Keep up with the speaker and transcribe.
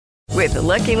With the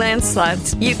Lucky Land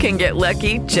Slots, you can get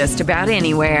lucky just about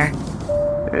anywhere.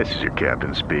 This is your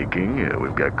captain speaking.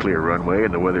 We've got clear runway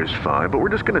and the weather's fine, but we're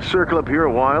just going to circle up here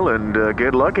a while and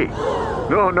get lucky.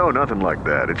 No, nothing like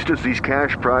that. It's just these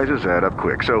cash prizes add up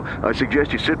quick. So I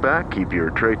suggest you sit back, keep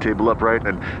your tray table upright,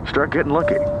 and start getting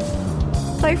lucky.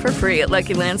 Play for free at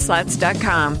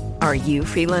LuckyLandSlots.com. Are you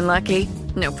feeling lucky?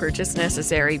 No purchase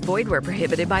necessary. Void where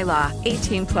prohibited by law.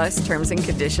 18 plus terms and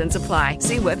conditions apply.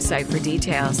 See website for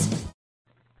details.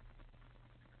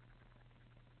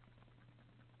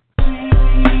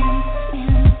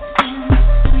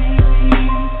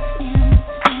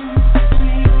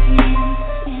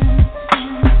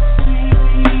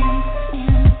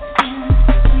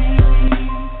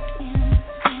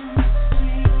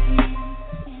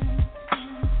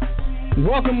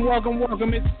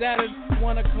 Welcome. It's Saturday,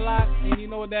 1 o'clock, and you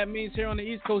know what that means here on the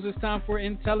East Coast. It's time for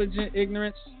Intelligent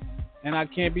Ignorance, and I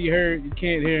can't be heard. You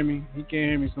can't hear me. He can't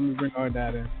hear me, so let me bring our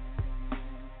dad in.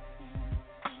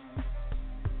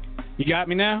 You got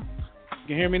me now? You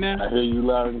can hear me now? I hear you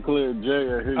loud and clear, Jay.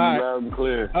 I hear you loud and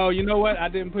clear. Oh, you know what? I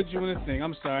didn't put you in the thing.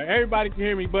 I'm sorry. Everybody can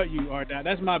hear me but you, Ardad.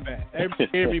 That's my bad. Everybody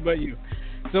can hear me but you.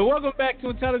 So welcome back to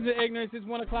Intelligent Ignorance. It's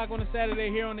 1 o'clock on a Saturday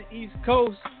here on the East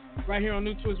Coast. Right here on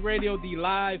New Twist Radio, the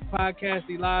live podcast,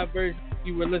 the live version.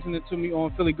 You were listening to me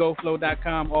on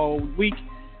PhillyGoFlow.com all week.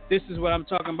 This is what I'm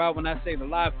talking about when I say the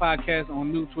live podcast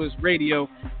on New Twist Radio.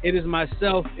 It is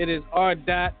myself, it is R.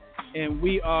 Dot, and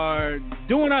we are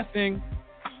doing our thing.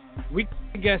 We got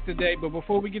a guest today, but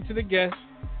before we get to the guest,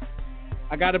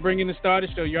 I got to bring in the star of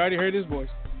the show. You already heard his voice.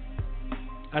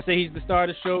 I say he's the star of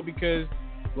the show because,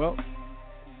 well,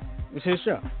 it's his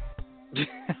show.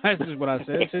 That's just what I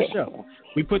said. It's his show.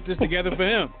 We put this together for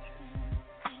him.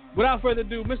 Without further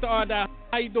ado, Mr. R.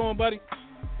 How you doing, buddy?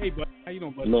 Hey, buddy. How you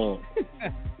doing, buddy?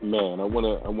 Man, I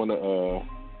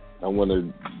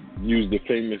wanna use the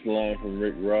famous line from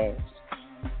Rick Ross.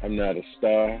 I'm not a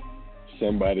star.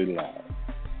 Somebody lied.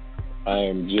 I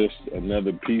am just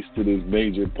another piece to this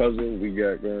major puzzle we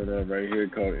got going on right here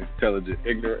called Intelligent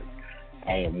Ignorance.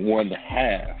 I am one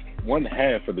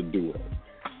half of the duo.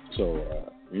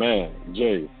 So, man,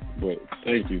 Jay, but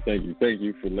thank you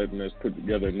for letting us put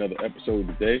together another episode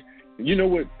today. You know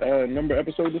what number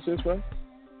episode this is, right?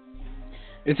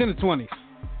 It's in the 20s.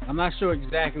 I'm not sure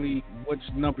exactly which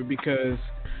number because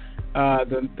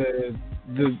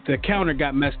the counter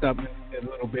got messed up a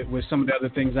little bit with some of the other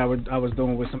things I was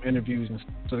doing with some interviews and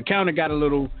stuff. So the counter got a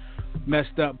little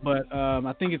messed up, but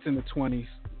I think it's in the 20s.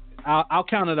 I'll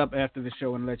count it up after the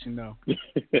show and let you know.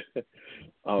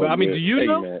 Oh, but, I mean, do you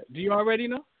know? Man. Do you already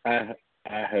know? I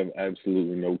have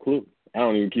absolutely no clue. I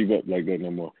don't even keep up like that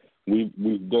no more. We've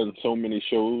done so many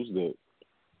shows that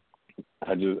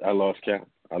I lost count.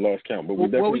 But we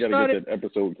definitely got to get that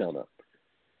episode count up.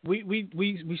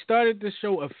 We started this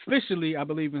show officially, I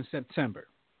believe, in September,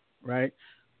 right?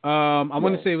 I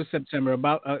want to say it was September.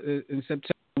 In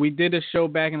September, we did a show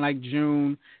back in like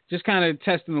June, just kind of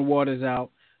testing the waters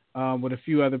out with a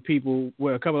few other people.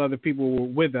 Where a couple other people were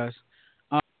with us.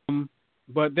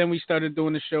 But then we started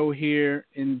doing the show here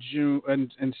in June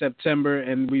and September,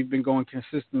 and we've been going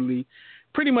consistently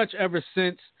pretty much ever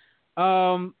since.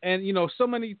 And you know, so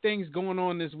many things going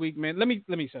on this week, man. Let me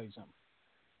tell you something.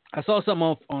 I saw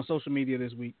something on social media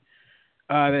this week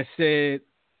that said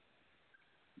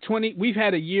we've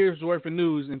had a year's worth of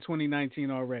news in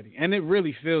 2019 already, and it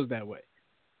really feels that way.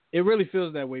 It really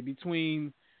feels that way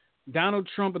between Donald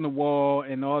Trump and the wall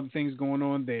and all the things going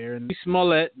on there, and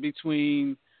Smollett,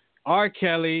 between R.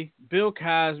 Kelly, Bill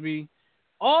Cosby,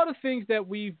 all the things that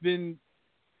we've been,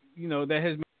 you know, that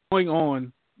has been going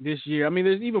on this year. I mean,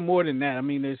 there's even more than that. I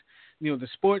mean, there's, you know, the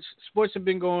sports have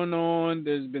been going on.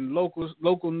 There's been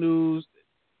local news,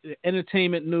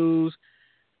 entertainment news,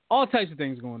 all types of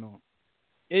things going on.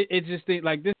 It just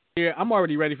like this year, I'm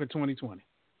already ready for 2020.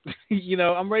 You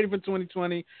know, I'm ready for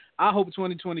 2020. I hope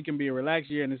 2020 can be a relaxed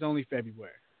year, and it's only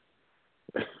February.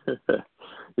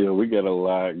 Yeah, we got a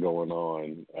lot going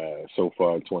on so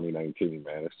far in 2019,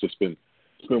 man. It's been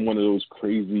one of those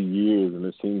crazy years, and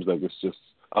it seems like it's just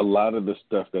a lot of the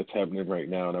stuff that's happening right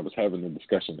now. And I was having a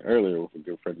discussion earlier with a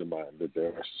good friend of mine that there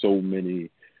are so many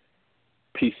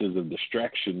pieces of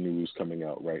distraction news coming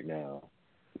out right now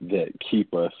that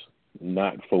keep us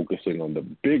not focusing on the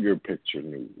bigger picture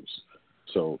news.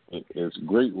 So it's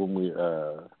great when we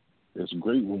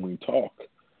talk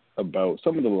about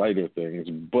some of the lighter things,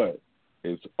 but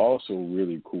it's also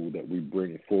really cool that we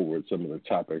bring forward some of the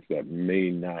topics that may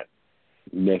not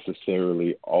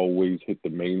necessarily always hit the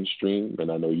mainstream.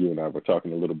 And I know you and I were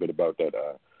talking a little bit about that,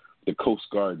 the Coast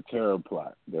Guard terror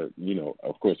plot that, you know,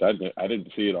 of course I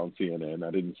didn't see it on CNN.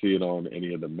 I didn't see it on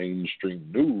any of the mainstream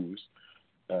news.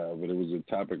 but it was a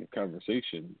topic of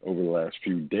conversation over the last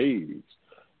few days.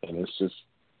 And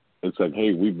it's like,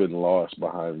 hey, we've been lost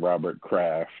behind Robert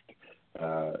Kraft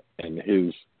and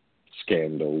his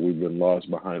scandal. We've been lost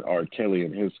behind R. Kelly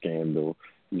and his scandal,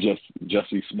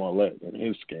 Jussie Smollett and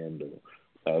his scandal.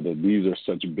 That these are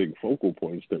such big focal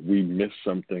points that we miss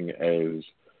something as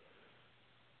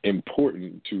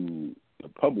important to the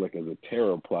public as a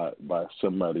terror plot by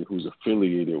somebody who's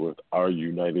affiliated with our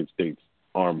United States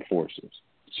Armed Forces.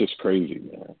 It's just crazy,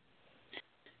 man.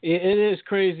 It is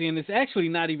crazy, and it's actually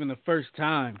not even the first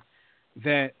time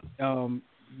that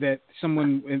that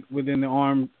someone within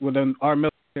our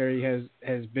military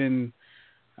has been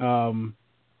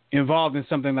involved in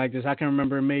something like this. I can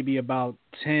remember maybe about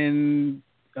 10,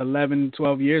 11,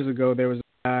 12 years ago, there was a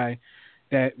guy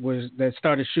that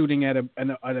started shooting at a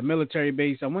military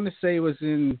base. I want to say it was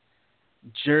in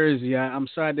Jersey. I'm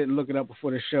sorry I didn't look it up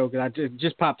before the show because it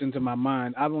just popped into my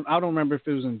mind. I don't remember if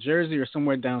it was in Jersey or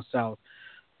somewhere down south,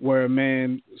 where a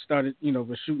man started,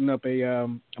 was shooting up a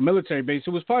military base. It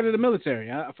was part of the military.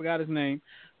 I forgot his name,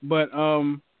 but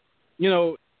that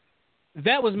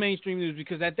was mainstream news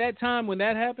because at that time when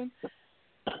that happened,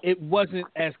 it wasn't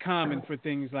as common for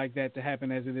things like that to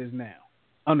happen as it is now,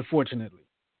 unfortunately.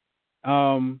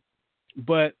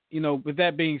 But with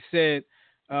that being said,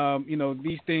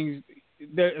 these things,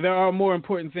 there are more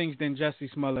important things than Jussie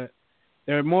Smollett.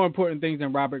 There are more important things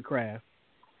than Robert Kraft.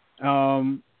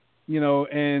 And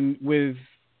with,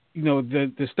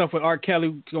 the stuff with R.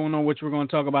 Kelly going on, which we're going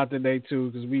to talk about today too,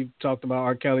 because we've talked about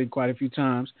R. Kelly quite a few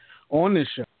times on this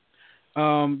show.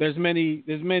 There's many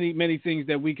things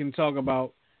that we can talk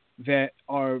about that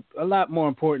are a lot more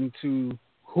important to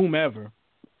whomever,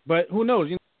 but who knows?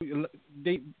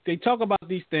 They talk about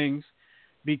these things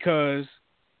because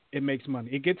it makes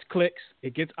money. It gets clicks,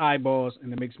 it gets eyeballs,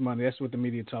 and it makes money. That's what the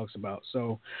media talks about.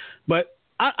 So, but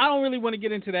I don't really want to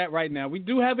get into that right now. We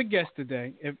do have a guest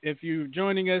today. If you're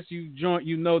joining us,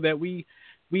 you know that we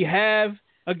have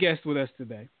a guest with us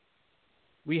today.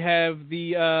 We have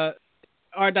the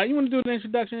Ardot, you want to do the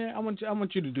introduction? I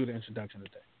want you to do the introduction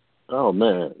today. Oh,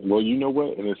 man. Well, you know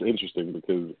what? And it's interesting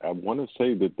because I want to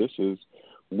say that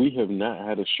we have not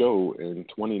had a show in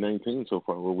 2019 so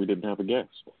far where we didn't have a guest.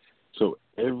 So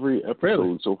every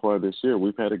episode so far this year,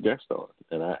 we've had a guest on.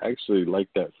 And I actually like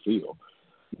that feel.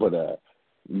 But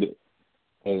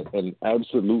an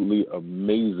absolutely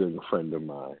amazing friend of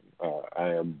mine. I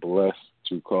am blessed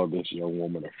to call this young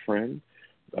woman a friend.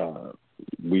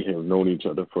 We have known each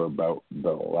other for about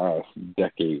the last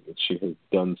decade, and she has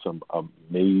done some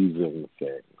amazing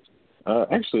things.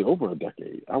 Actually, over a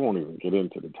decade. I won't even get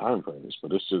into the time frames,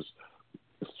 but it's just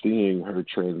seeing her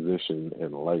transition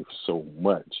in life so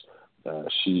much.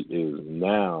 She is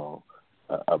now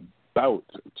about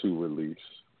to release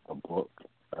a book.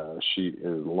 She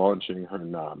is launching her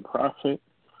nonprofit.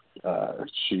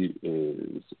 She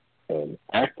is an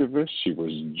activist. She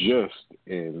was just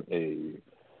in a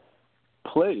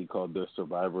play called The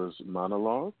Survivor's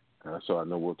Monologue, so I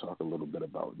know we'll talk a little bit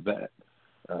about that.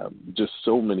 Just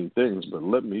so many things, but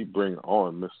let me bring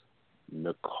on Miss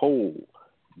Nicole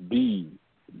B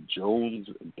Jones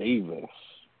Davis.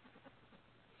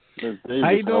 Ms. Davis, how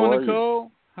you doing,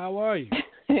 Nicole? How are you?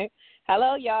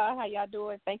 Hello, y'all. How y'all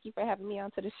doing? Thank you for having me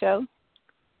onto the show.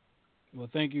 Well,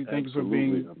 thank you for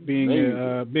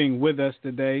being with us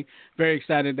today. Very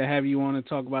excited to have you on and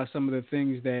talk about some of the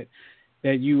things that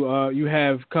you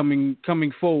have coming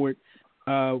forward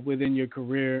within your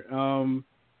career.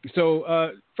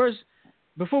 So first,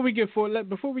 before we get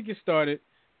started,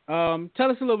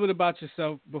 tell us a little bit about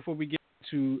yourself before we get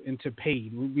into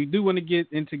paid. We do want to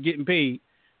get into getting paid,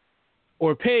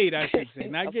 or paid, I should say,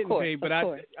 not getting paid. But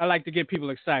I like to get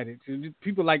people excited.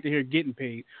 People like to hear getting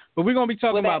paid, but we're gonna be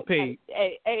talking about paid.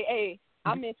 Hey.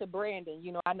 I'm into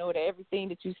branding. I know that everything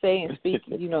that you say and speak,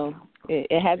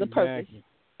 it has a purpose.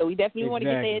 So we definitely want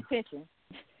to get their attention.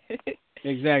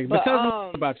 Exactly. But tell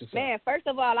us about yourself. Man, first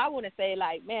of all, I want to say,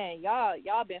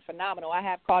 y'all been phenomenal. I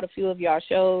have caught a few of y'all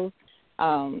shows.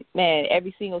 Man,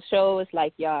 every single show, it's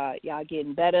like y'all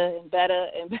getting better and better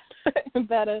and better and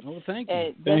better. Oh, thank you.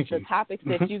 And the topics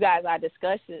that you guys are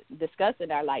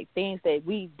discussing are like things that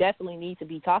we definitely need to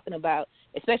be talking about,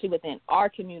 especially within our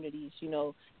communities.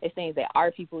 It's things that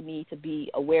our people need to be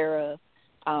aware of.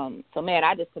 So, man,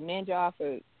 I just commend y'all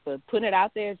for putting it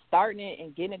out there, starting it,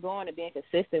 and getting it going and being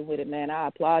consistent with it, man. I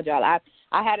applaud y'all. I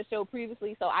had a show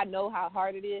previously, so I know how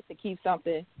hard it is to keep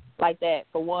something like that,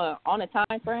 for one, on a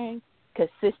time frame,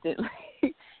 consistently,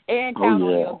 and count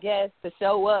on your guests to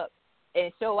show up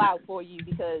and show out for you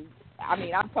because,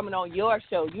 I'm coming on your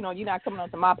show. You're not coming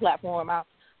onto my platform.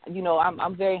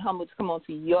 I'm very humbled to come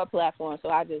onto your platform, so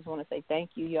I just want to say thank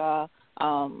you, y'all.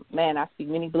 Man, I speak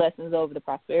many blessings over the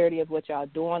prosperity of what y'all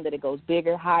doing, that it goes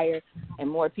bigger, higher, and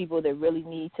more people that really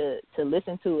need to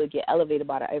listen to it get elevated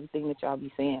about everything that y'all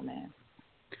be saying, man.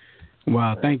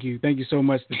 Wow, thank you. Thank you so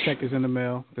much. The check is in the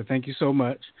mail. So thank you so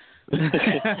much. We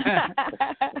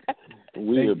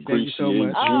appreciate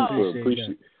you.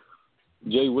 Appreciate.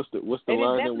 Jay, what's the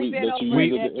line that you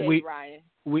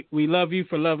used? We love you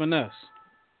for loving us.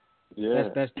 Yeah,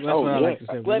 that's what I like to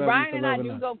say. Well, Ryan and I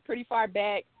do go pretty far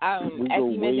back. As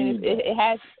you mentioned,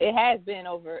 it has been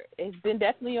over. It's been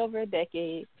definitely over a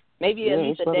decade, maybe at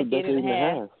least a decade and a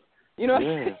half. You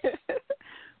know,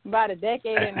 about a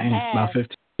decade and a half. About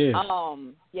 15 years.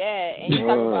 Yeah, and you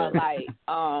talk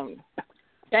about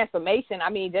transformation. I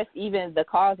mean, just even the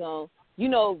cause on. You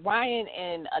know, Ryan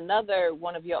and another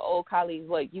one of your old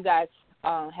colleagues, you guys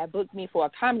had booked me for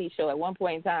a comedy show at one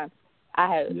point in time. I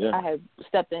had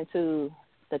stepped into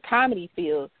the comedy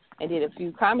field and did a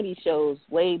few comedy shows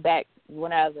way back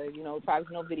whenever,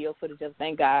 probably no video footage of,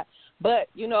 thank God. But,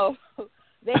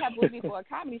 they had booked me for a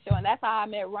comedy show, and that's how I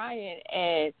met Ryan.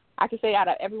 And I can say out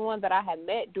of everyone that I had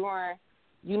met during,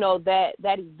 that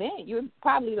event, you're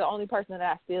probably the only person that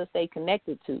I still stay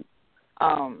connected to.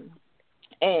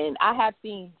 And I have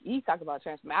seen, you talk about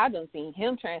transform, I've done seen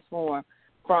him transform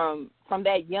from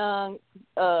that young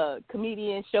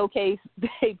comedian showcase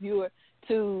debuter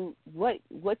to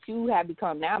what you have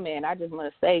become now, man. I just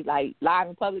want to say, like, live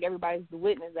in public, everybody's the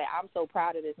witness that I'm so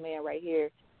proud of this man right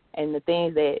here and the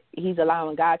things that he's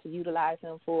allowing God to utilize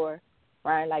him for,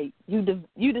 right? Like, you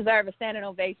deserve a standing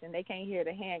ovation. They can't hear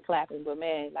the hand clapping, but,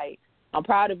 man, like, I'm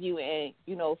proud of you. And,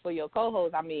 for your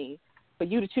co-host, I mean, for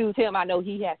you to choose him, I know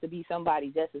he has to be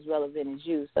somebody just as relevant as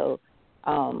you. So,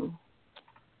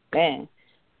 man.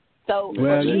 So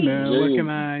well, what can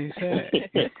I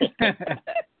say?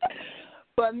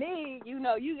 For me, you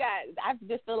guys, I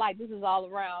just feel like this is all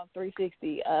around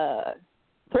 360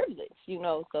 privilege,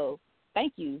 so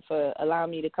thank you for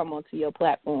allowing me to come onto your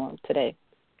platform today.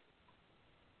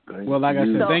 Well, like I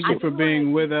said, thank you for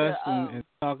being with us and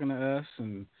talking to us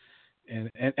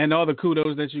and all the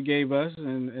kudos that you gave us,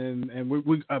 and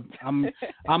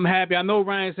I'm happy. I know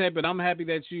Ryan's happy, but I'm happy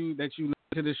that you listen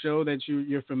to the show, that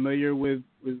you're familiar with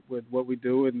what we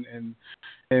do, and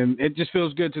it just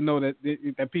feels good to know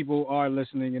that people are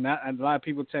listening. And a lot of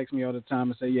people text me all the time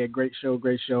and say, "Yeah, great show."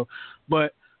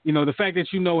 But the fact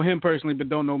that you know him personally, but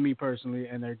don't know me personally,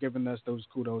 and they're giving us those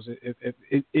kudos,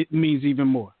 it means even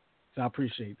more. So I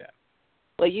appreciate that.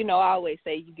 Well, I always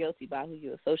say you're guilty by who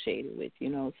you're associated with,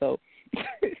 so,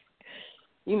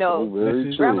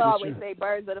 Grandma always say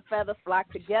birds of a feather flock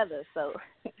together. So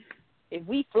if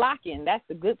we flocking, that's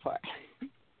the good part.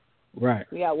 Right.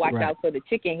 We got to watch out for the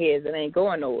chicken heads that ain't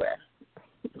going nowhere.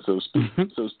 So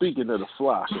speaking of the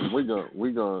flock,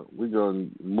 we're gonna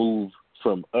move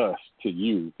from us to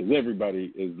you, because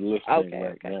everybody is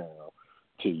listening now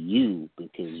to you,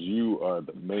 because you are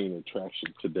the main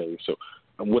attraction today. So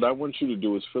what I want you to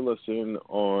do is fill us in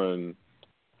on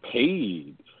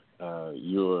Paid,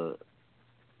 your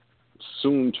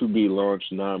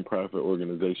soon-to-be-launched nonprofit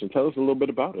organization. Tell us a little bit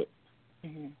about it.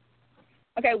 Mm-hmm.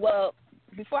 Okay, well,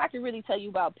 before I can really tell you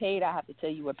about Paid, I have to tell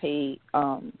you where Paid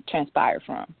transpired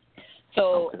from.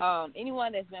 So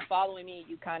anyone that's been following me,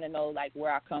 you kind of know, like,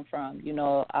 where I come from.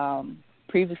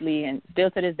 Previously and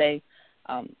still to this day,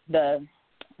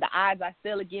 the odds are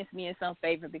still against me in some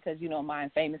favor because, my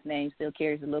famous name still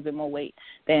carries a little bit more weight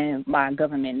than my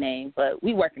government name. But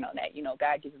we working on that.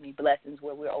 God giving me blessings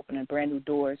where we're opening brand new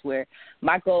doors, where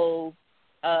my goal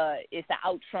is to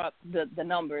out-trump the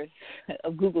numbers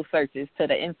of Google searches to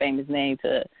the infamous name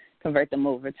to convert them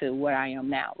over to where I am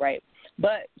now, right?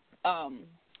 But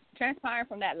transpiring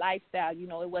from that lifestyle,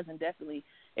 it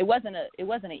wasn't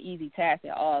an easy task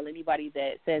at all. Anybody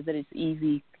that says that it's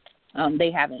easy,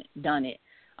 they haven't done it.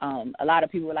 A lot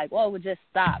of people were like, well, we'll just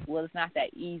stop. Well, it's not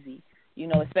that easy,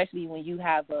 especially when you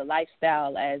have a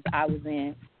lifestyle as I was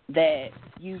in that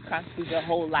you constitute your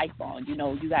whole life on.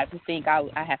 You got to think I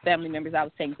have family members I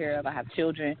was taking care of. I have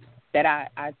children that I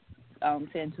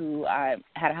tend to. I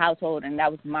had a household, and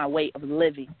that was my way of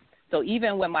living. So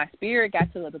even when my spirit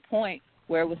got to the point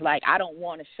where it was like, I don't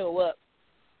want to show up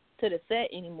to the set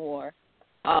anymore,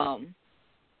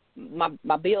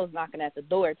 my bills knocking at the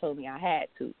door told me I had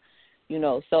to.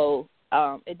 So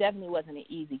it definitely wasn't an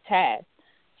easy task.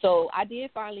 So I did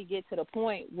finally get to the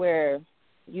point where,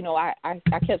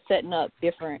 I kept setting up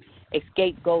different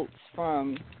scapegoats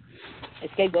from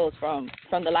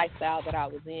the lifestyle that I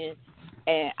was in.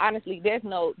 And honestly, there's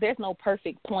no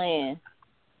perfect plan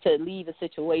to leave a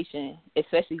situation,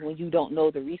 especially when you don't know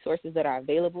the resources that are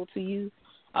available to you.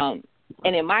 And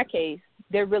in my case,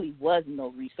 there really was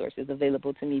no resources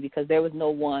available to me because there was no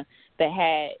one that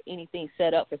had anything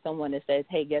set up for someone that says,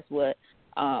 hey, guess what?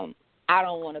 I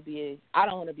don't want to be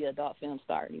an adult film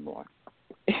star anymore.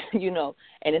 You know,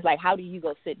 and it's like, how do you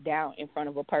go sit down in front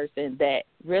of a person that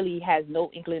really has no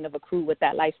inkling of a clue what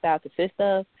that lifestyle consists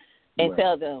of and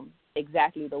tell them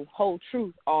exactly the whole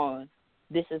truth on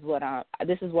this is what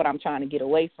I'm trying to get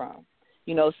away from.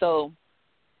 You know, so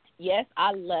yes,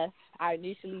 I left. I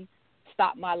initially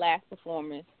stopped my last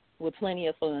performance with plenty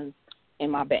of funds in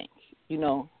my bank, you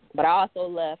know, but I also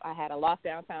left. I had a loft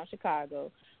downtown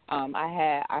Chicago.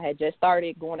 I had just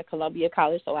started going to Columbia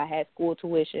College, so I had school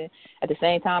tuition. At the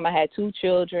same time, I had 2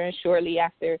 children. Shortly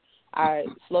after I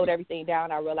slowed everything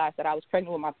down, I realized that I was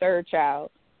pregnant with my 3rd child.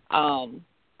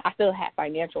 I still had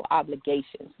financial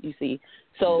obligations, you see.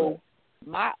 So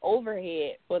my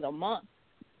overhead for the month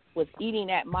was eating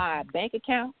at my bank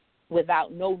account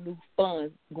without no new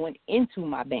funds going into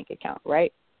my bank account,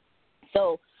 right?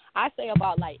 So I say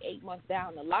about like 8 months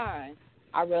down the line,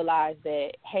 I realized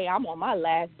that, hey, I'm on my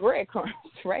last breadcrumbs,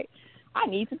 right? I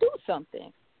need to do something.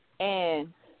 And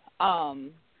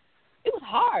it was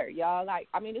hard, y'all. Like,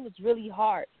 I mean, it was really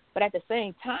hard. But at the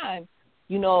same time,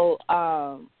 you know,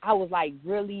 I was, like,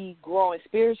 really growing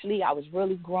spiritually. I was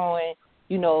really growing,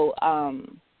 you know,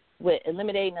 with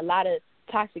eliminating a lot of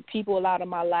toxic people out of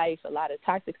my life, a lot of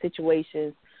toxic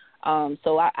situations.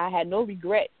 So I had no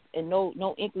regrets and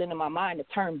no inkling in my mind to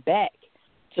turn back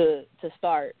to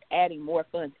start adding more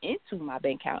funds into my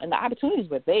bank account. And the opportunities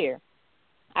were there.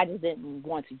 I just didn't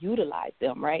want to utilize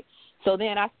them, right? So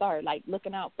then I started, like,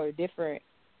 looking out for different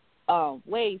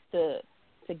ways to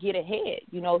get ahead,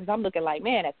 you know, because I'm looking like,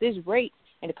 man, at this rate,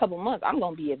 in a couple months, I'm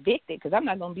going to be evicted because I'm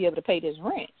not going to be able to pay this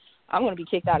rent. I'm going to be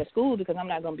kicked out of school because I'm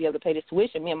not going to be able to pay this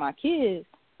tuition. Me and my kids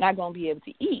not going to be able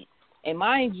to eat. And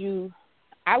mind you,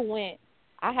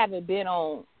 I haven't been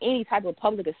on any type of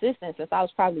public assistance since I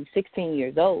was probably 16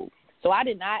 years old. So I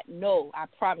did not know, I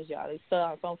promise y'all, it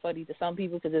sounds so funny to some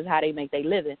people because it's how they make their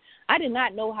living. I did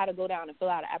not know how to go down and fill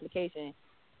out an application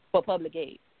for public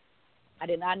aid. I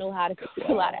did not know how to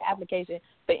fill out an application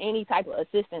for any type of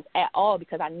assistance at all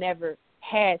because I never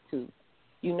had to.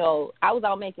 You know, I was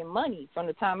out making money from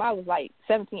the time I was like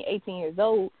 17, 18 years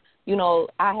old. You know,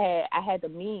 I had the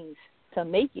means to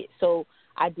make it, so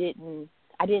I didn't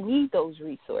need those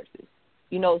resources,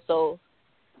 you know, so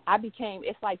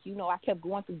it's like, you know, I kept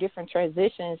going through different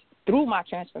transitions through my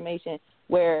transformation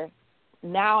where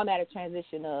now I'm at a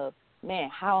transition of, man,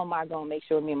 how am I going to make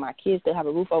sure me and my kids still have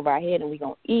a roof over our head and we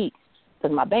going to eat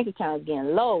because my bank account is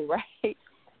getting low, right?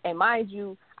 And mind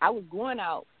you, I was going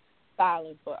out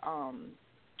filing for,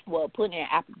 putting in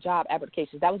job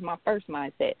applications. That was my first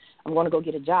mindset. I'm going to go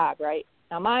get a job, right?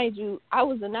 Now, mind you, I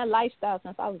was in that lifestyle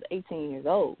since I was 18 years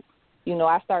old. You know,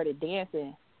 I started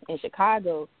dancing in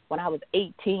Chicago when I was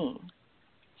 18.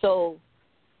 So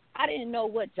I didn't know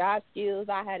what job skills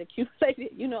I had accumulated.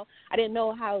 You know, I didn't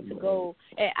know how to go.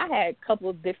 And I had a couple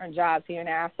of different jobs here and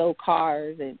there. I sold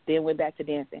cars and then went back to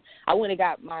dancing. I went and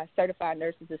got my certified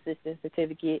nurse's assistant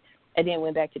certificate and then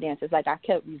went back to dancing. It's like I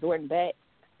kept resorting back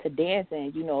to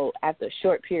dancing, you know, after a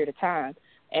short period of time.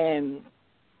 And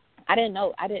I didn't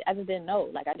know. I just didn't know.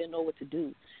 Like, I didn't know what to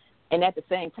do. And at the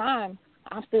same time,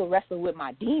 I'm still wrestling with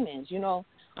my demons, you know.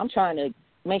 I'm trying to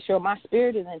make sure my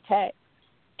spirit is intact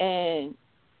and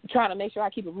trying to make sure I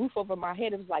keep a roof over my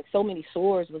head. It was like so many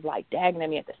swords was like dagging at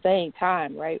me at the same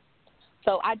time, right?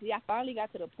 So I finally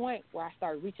got to the point where I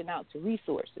started reaching out to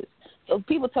resources. So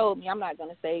people told me, I'm not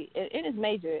going to say, it is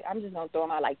major. I'm just going to throw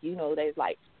them out like, you know, there's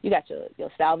like, you got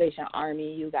your Salvation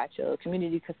Army, you got your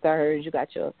community concerns, you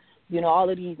got your, you know,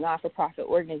 all of these not-for-profit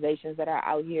organizations that are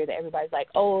out here that everybody's like,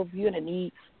 oh, if you're in a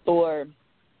need for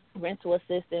rental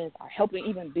assistance or helping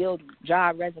even build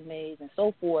job resumes and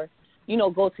so forth, you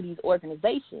know, go to these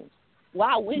organizations. Well,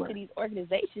 I went to these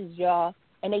organizations, y'all,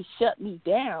 and they shut me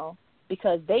down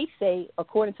because they say,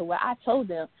 according to what I told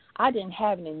them, I didn't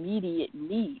have an immediate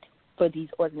need for these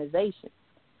organizations.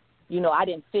 You know, I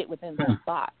didn't fit within their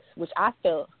box, which I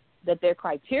felt that their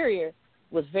criteria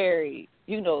was very,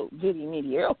 you know, really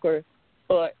mediocre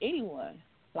for anyone.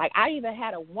 Like, I even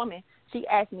had a woman, she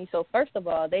asked me, so first of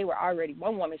all, they were already,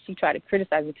 one woman, she tried to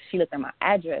criticize me because she looked at my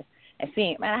address and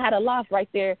seen, man, I had a loft right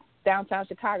there downtown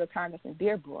Chicago, Congress and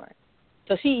Dearborn.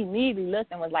 So she immediately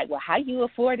looked and was like, well, how do you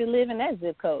afford to live in that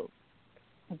zip code?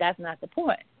 That's not the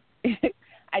point.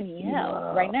 I need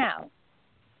help right now.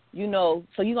 You know,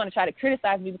 so you're going to try to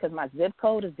criticize me because my zip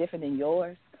code is different than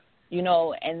yours, you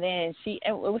know, and then and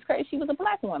it was crazy. She was a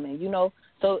black woman, you know,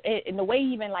 so in the way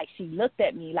even, like, she looked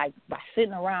at me, like, by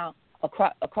sitting around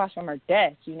across from her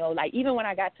desk, you know, like, even when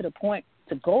I got to the point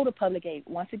to go to public aid.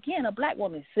 Once again, a black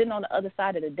woman sitting on the other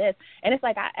side of the desk. And it's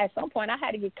like at some point I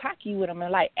had to get cocky with them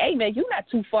and like, hey, man, you're not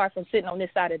too far from sitting on this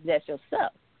side of the desk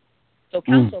yourself. So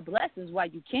count your blessings while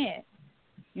you can,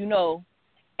 you know.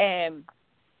 And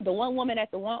the one woman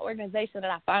at the one organization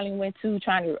that I finally went to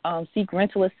trying to seek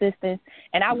rental assistance,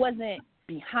 and I wasn't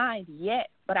behind yet,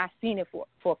 but I seen it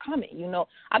for coming. You know,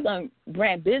 I've done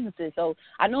brand businesses, so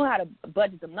I know how to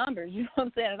budget the numbers. You know what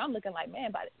I'm saying? And I'm looking like,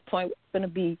 man, by this point, I'm gonna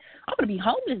be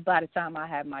homeless by the time I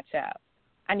have my child.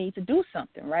 I need to do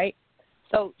something, right?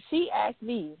 So she asked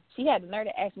me. She had the nerve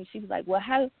to ask me. She was like, well,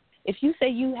 how? If you say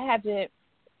you haven't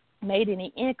made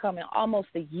any income in almost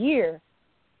a year,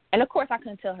 and of course I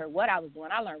couldn't tell her what I was doing.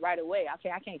 I learned right away.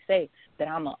 Okay, I can't say that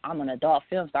I'm an adult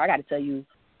film star. I got to tell you,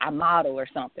 I model or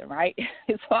something, right?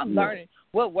 So I'm learning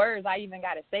what words I even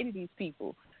got to say to these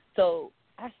people. So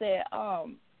I said,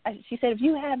 she said, if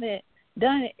you haven't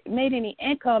made any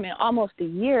income in almost a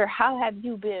year, how have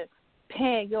you been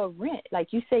paying your rent? Like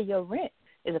you say, your rent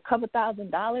is a couple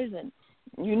 $1,000s, and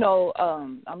you know,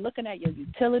 I'm looking at your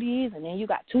utilities, and then you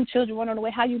got 2 children running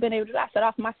away. How you been able to do that? I said,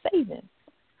 off my savings.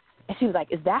 And she was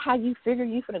like, is that how you figure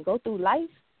you finna go through life?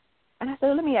 And I said,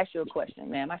 well, let me ask you a question,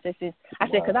 ma'am. I said,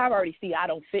 because I already see I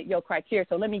don't fit your criteria,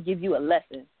 so let me give you a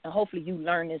lesson, and hopefully you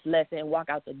learn this lesson and walk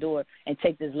out the door and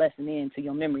take this lesson into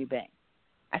your memory bank.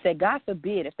 I said, God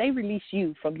forbid, if they release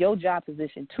you from your job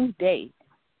position today,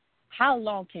 how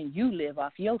long can you live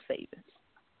off your savings?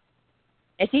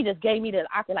 And she just gave me the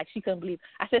awkward, like she couldn't believe.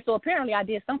 I said, so apparently I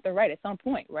did something right at some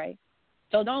point, right?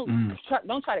 So don't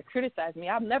try to criticize me.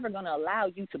 I'm never going to allow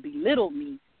you to belittle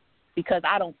me because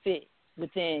I don't fit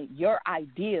within your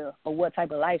idea of what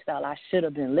type of lifestyle I should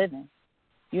have been living.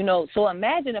 You know, so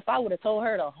imagine if I would have told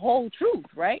her the whole truth,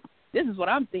 right? This is what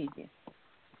I'm thinking.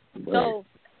 Right. So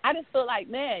I just feel like,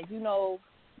 man, you know,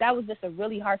 that was just a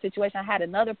really hard situation. I had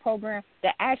another program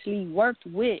that actually worked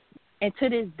with, and to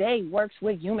this day works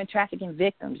with human trafficking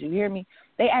victims. You hear me?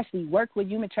 They actually work with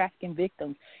human trafficking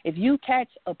victims. If you catch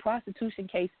a prostitution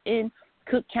case in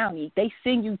Cook County, they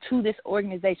send you to this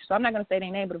organization. So I'm not going to say their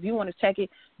name, but if you want to check it,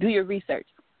 do your research.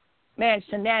 Man,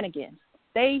 shenanigans.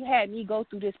 They had me go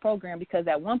through this program because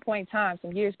at one point in time,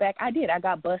 some years back, I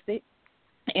got busted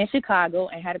in Chicago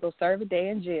and had to go serve a day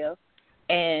in jail.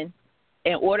 And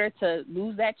in order to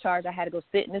lose that charge, I had to go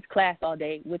sit in this class all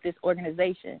day with this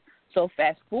organization. So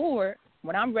fast forward,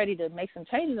 when I'm ready to make some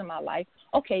changes in my life,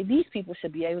 okay, these people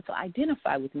should be able to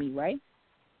identify with me, right?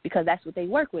 Because that's what they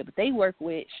work with. But they work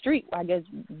with I guess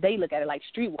they look at it like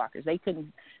streetwalkers. They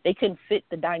couldn't fit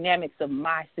the dynamics of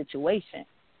my situation,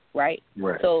 right?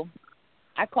 So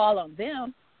I call on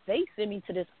them. They send me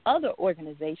to this other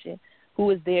organization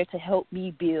who is there to help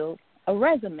me build a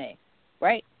resume,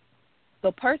 right?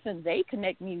 The person they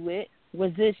connect me with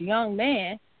was this young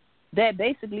man that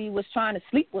basically was trying to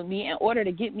sleep with me in order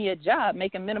to get me a job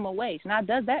making minimum wage. Now,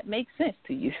 does that make sense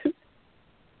to you?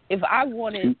 If I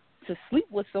wanted to sleep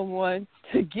with someone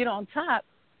to get on top,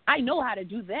 I know how to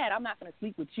do that. I'm not going to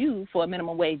sleep with you for a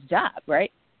minimum wage job,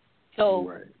 right? So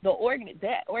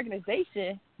that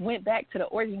organization went back to the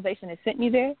organization that sent me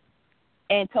there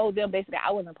and told them basically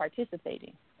I wasn't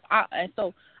participating.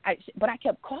 But I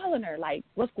kept calling her, like,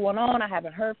 what's going on? I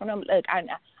haven't heard from them. Look,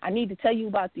 I need to tell you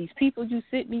about these people you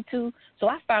sent me to. So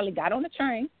I finally got on the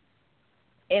train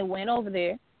and went over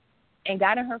there and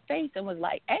got in her face and was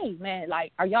like, hey, man,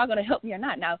 like, are y'all going to help me or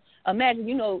not? Now, imagine,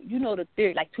 you know the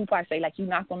theory, like Tupac say, like, you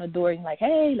knock on the door and you're like,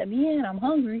 hey, let me in, I'm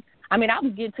hungry. I mean, I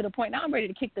was getting to the point now I'm ready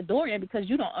to kick the door in because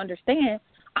you don't understand.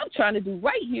 I'm trying to do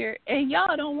right here, and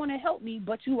y'all don't want to help me,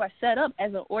 but you are set up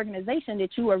as an organization that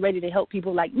you are ready to help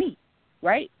people like me,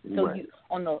 right? So you,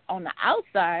 on the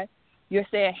outside, you're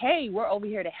saying, hey, we're over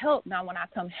here to help. Now, when I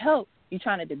come help, you're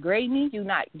trying to degrade me. You're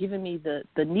not giving me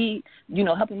the need, you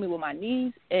know, helping me with my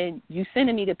needs, and you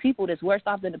sending me to people that's worse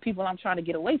off than the people I'm trying to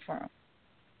get away from.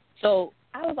 So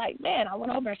I was like, man, I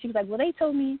went over, and she was like, well, they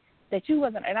told me that you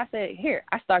wasn't. And I said, here.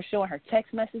 I started showing her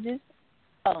text messages,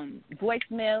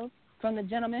 voicemails from the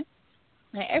gentleman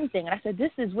and everything. And I said,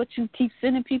 this is what you keep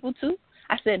sending people to?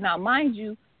 I said, now, mind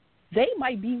you, they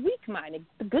might be weak-minded.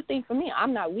 The good thing for me,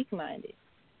 I'm not weak-minded.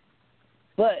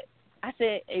 But I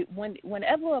said,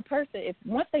 whenever a person,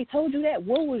 once they told you that,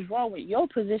 what was wrong with your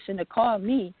position to call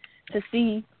me to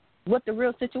see what the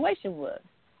real situation was?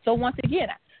 So once again,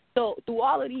 through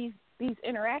all of these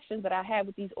interactions that I had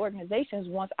with these organizations,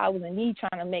 once I was in need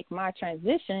trying to make my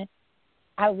transition,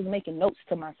 I was making notes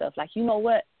to myself, like, you know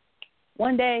what?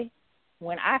 One day,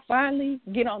 when I finally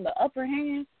get on the upper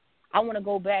hand, I want to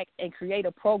go back and create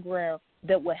a program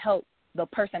that will help the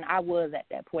person I was at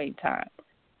that point in time,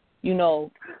 you know,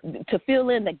 to fill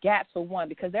in the gaps for one,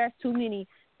 because there's too many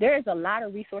there is a lot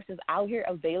of resources out here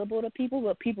available to people,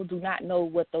 but people do not know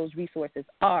what those resources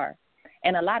are.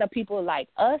 And a lot of people like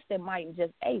us that might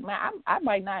just, hey, man, I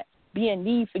might not be in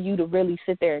need for you to really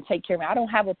sit there and take care of me. I don't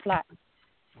have a plot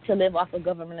to live off of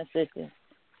government assistance.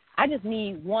 I just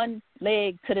need one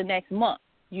leg to the next month.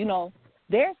 You know,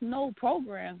 there's no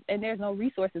programs and there's no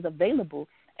resources available.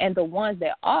 And the ones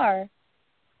that are,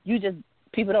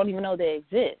 people don't even know they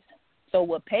exist. So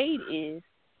what PAID is,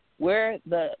 we're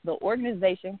the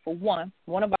organization, for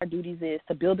one of our duties is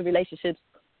to build the relationships,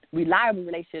 reliable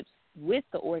relationships with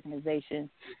the organization.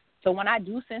 So when I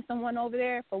do send someone over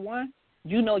there, for one,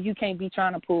 you know you can't be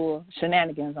trying to pull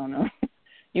shenanigans on them,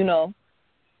 you know.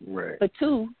 Right. But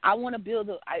two, I want to build,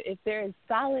 if there is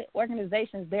solid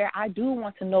organizations there, I do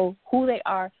want to know who they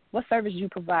are, what service you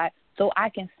provide, so I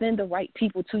can send the right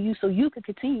people to you so you can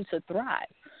continue to thrive.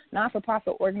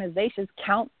 Non-for-profit organizations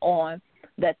count on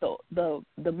that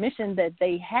the mission that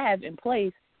they have in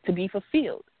place to be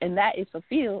fulfilled, and that is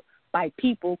fulfilled by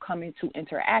people coming to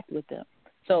interact with them.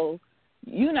 So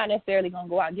you're not necessarily going to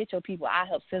go out and get your people. I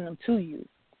help send them to you.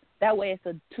 That way it's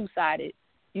a two-sided,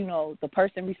 you know, the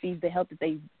person receives the help that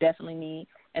they definitely need,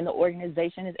 and the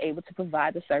organization is able to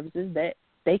provide the services that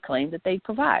they claim that they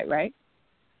provide, right?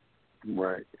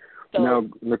 Right. So now,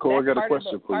 Nicole, I got a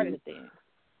question for you.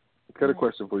 I got a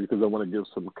question for you because I want to give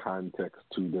some context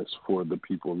to this for the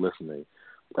people listening.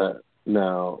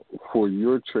 Now, for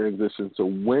your transition, so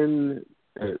when,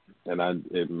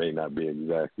 it may not be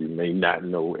exact, you may not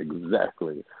know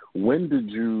exactly, when did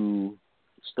you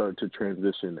start to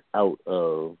transition out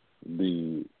of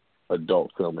the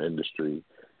adult film industry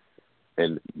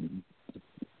and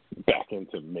back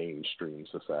into mainstream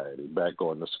society, back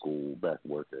going to school, back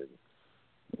working?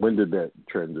 When did that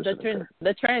transition occur?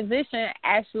 The transition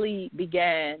actually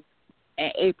began in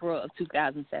April of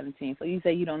 2017. So you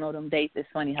say you don't know them dates. It's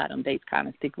funny how them dates kind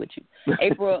of stick with you.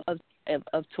 April of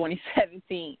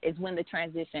 2017 is when the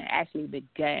transition actually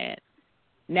began.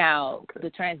 Now, The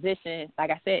transition, like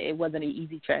I said, it wasn't an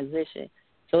easy transition.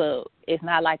 So it's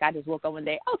not like I just woke up one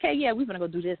day, okay, yeah, we're going to go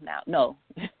do this now. No,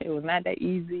 it was not that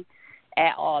easy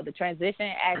at all. The transition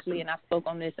actually, and I spoke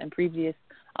on this in previous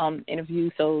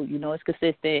interviews, so you know it's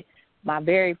consistent. My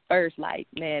very first, I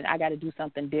got to do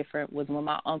something different, was when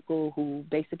my uncle, who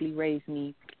basically raised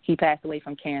me, he passed away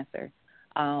from cancer.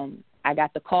 I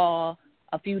got the call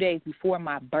a few days before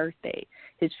my birthday.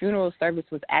 His funeral service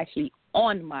was actually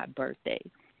on my birthday.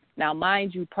 Now,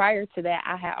 mind you, prior to that,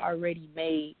 I had already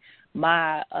made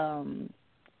my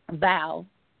vow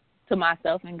to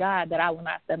myself and God that I will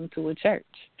not step into a church.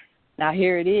 Now,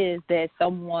 here it is that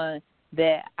someone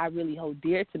that I really hold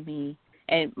dear to me,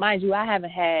 and mind you, I haven't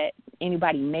had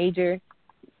anybody major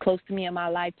close to me in my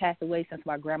life pass away since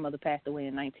my grandmother passed away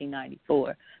in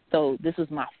 1994. So this was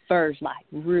my first,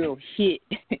 real hit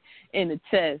in the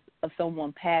chest of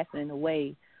someone passing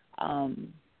away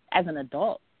as an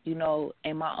adult, you know,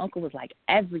 and my uncle was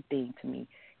everything to me,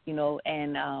 you know,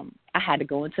 and I had to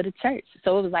go into the church.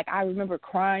 So it was I remember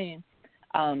crying.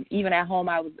 Even at home,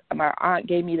 my aunt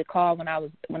gave me the call when I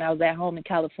was at home in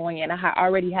California, and I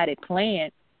already had it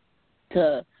planned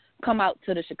to come out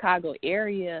to the Chicago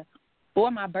area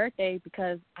for my birthday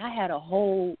because I had a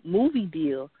whole movie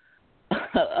deal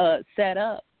set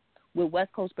up with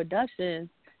West Coast Productions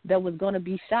that was going to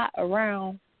be shot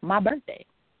around my birthday.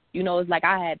 You know, it's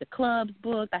I had the clubs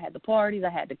booked, I had the parties, I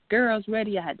had the girls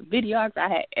ready, I had the videos, I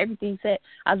had everything set.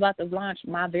 I was about to launch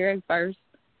my very first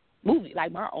movie,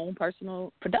 my own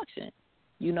personal production,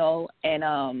 you know,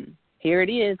 and here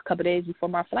it is, a couple of days before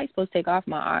my flight's supposed to take off,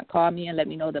 my aunt called me and let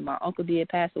me know that my uncle did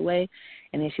pass away,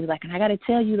 and then she was like, and I got to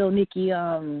tell you though, Nikki,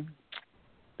 the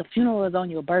funeral is on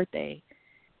your birthday,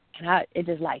 and it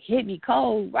just hit me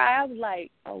cold, right? I was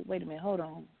like, oh, wait a minute, hold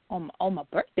on my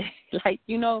birthday,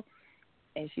 you know,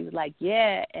 and she was like,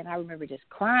 yeah, and I remember just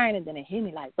crying, and then it hit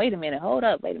me wait a minute, hold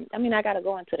up, wait a minute, I mean, I got to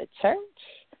go into the church?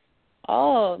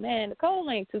 Oh, man, Nicole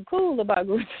ain't too cool about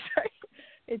going to church.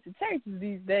 It's the churches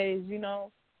these days, you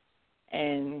know.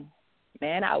 And,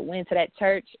 man, I went to that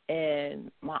church,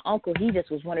 and my uncle, he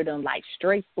just was one of them,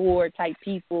 straightforward type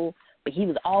people, but he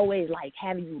was always,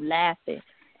 having you laughing.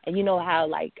 And you know how,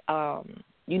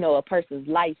 you know, a person's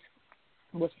life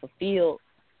was fulfilled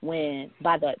when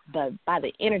by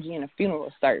the energy in a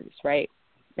funeral service, right?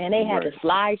 Man, they had the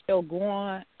slideshow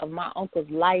going of my uncle's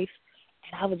life,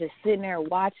 and I was just sitting there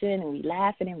watching, and we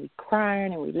laughing, and we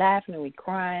crying, and we laughing, and we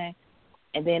crying.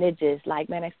 And then it just,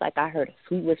 man, it's I heard a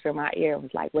sweet whisper in my ear. It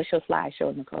was what's your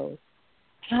slideshow, Nicole?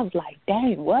 And I was like,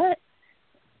 dang, what?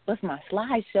 What's my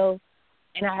slideshow?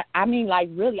 And I mean,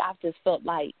 really, I just felt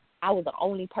like I was the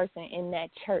only person in that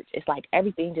church. It's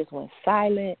everything just went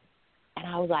silent. And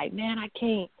I was like, man, I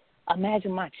can't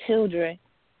imagine my children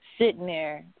sitting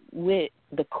there with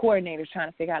the coordinators trying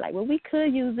to figure out, like, well, we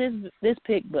could use this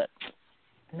pick, but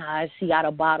nah, she got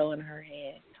a bottle in her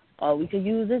hand. Oh, we could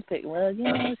use this pick. Well,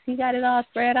 she got it all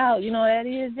spread out. That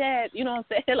is that. You know what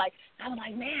I'm saying? Like, I was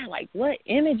like, man, like, what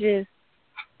images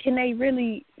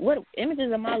what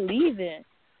images am I leaving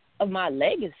of my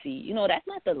legacy? That's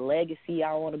not the legacy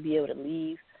I want to be able to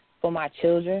leave for my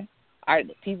children or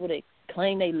the people that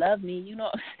claim they love me. You know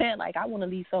what I'm saying? Like, I want to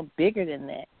leave something bigger than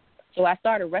that. So I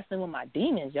started wrestling with my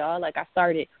demons, y'all. Like, I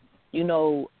started,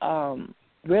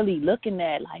 really looking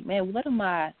at, like, man, what am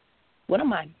I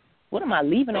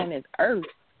leaving on this earth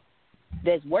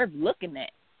that's worth looking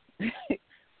at?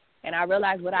 And I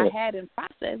realized what I had in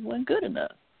process wasn't good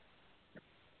enough.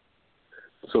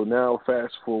 So now,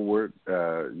 fast forward,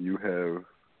 you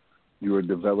are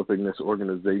developing this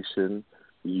organization.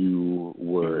 You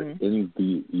were in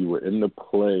the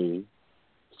play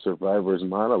Survivor's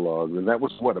Monologue, and that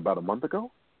was about a month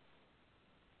ago?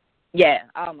 Yeah.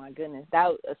 Oh my goodness,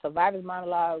 that Survivor's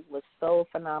Monologue was so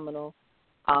phenomenal.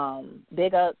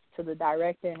 Big up to the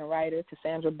director and the writer, to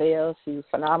Sandra Bell. She was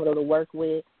phenomenal to work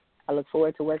with. I look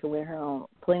forward to working with her on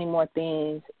plenty more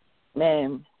things.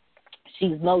 Man,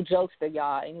 she's no jokester,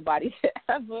 y'all. Anybody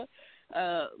ever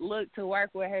look to work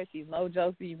with her, she's no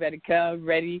jokester. You better come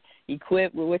ready,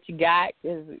 equipped with what you got,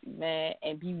 man,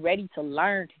 and be ready to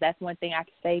learn. Cause that's one thing I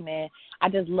can say, man. I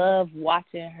just love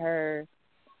watching her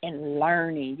and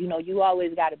learning. You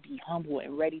always got to be humble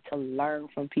and ready to learn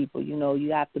from people.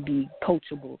 You have to be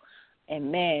coachable.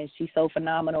 And, man, she's so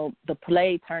phenomenal. The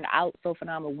play turned out so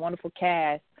phenomenal, wonderful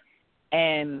cast.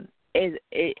 And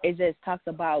it just talks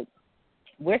about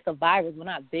we're survivors, we're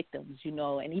not victims,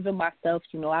 And even myself,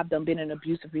 I've been in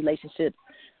abusive relationships.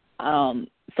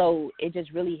 So it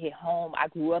just really hit home. I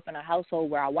grew up in a household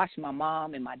where I watched my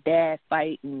mom and my dad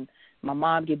fight, and my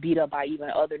mom get beat up by even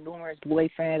other numerous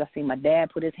boyfriends. I seen my dad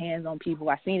put his hands on people.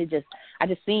 I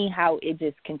just seen how it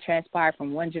just can transpire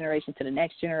from one generation to the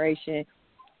next generation.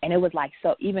 And it was like,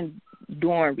 so even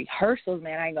during rehearsals,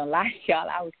 man, I ain't gonna lie to y'all,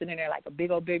 I was sitting there like a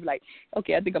big old baby, like,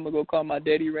 okay, I think I'm gonna go call my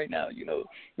daddy right now.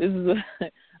 This is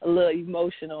a little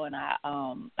emotional, and I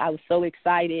was so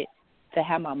excited to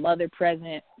have my mother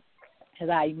present, because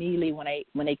I immediately,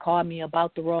 when they called me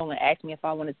about the role and asked me if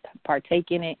I wanted to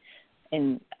partake in it,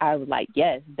 and I was like,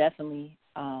 yes, definitely.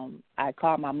 I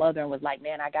called my mother and was like,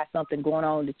 man, I got something going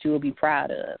on that you will be proud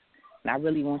of, and I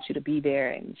really want you to be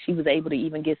there. And she was able to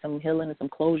even get some healing and some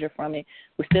closure from it.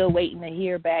 We're still waiting to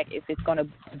hear back if it's going to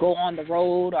go on the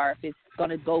road or if it's going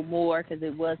to go more, because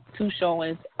it was 2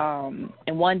 showings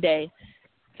in one day.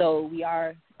 So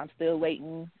I'm still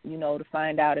waiting, to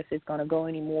find out if it's going to go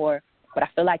anymore. But I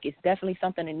feel like it's definitely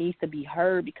something that needs to be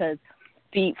heard, because,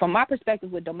 see, from my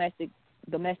perspective with domestic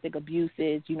abuse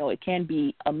is, it can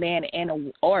be a man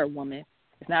or a woman.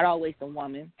 It's not always the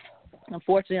woman.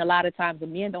 Unfortunately, a lot of times the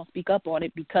men don't speak up on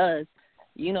it because,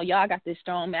 y'all got this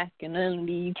strong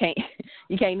masculinity.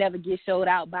 You can't never get showed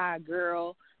out by a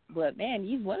girl. But, man,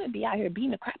 these women be out here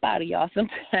beating the crap out of y'all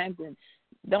sometimes, and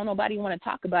don't nobody want to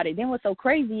talk about it. Then what's so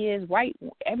crazy is, right,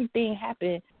 everything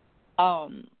happened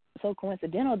so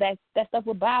coincidental that stuff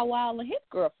with Bow Wow and his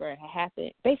girlfriend had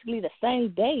happened basically the same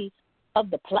day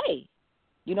of the play.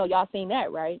 Y'all seen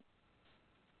that, right?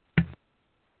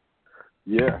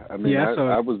 Yeah, I mean,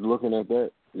 I was looking at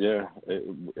that. Yeah,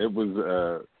 it was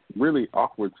a really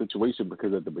awkward situation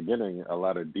because at the beginning, a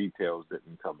lot of details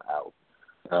didn't come out.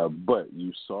 But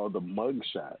you saw the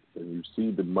mugshot, and you see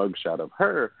the mugshot of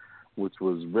her, which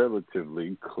was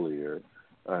relatively clear.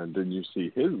 And then you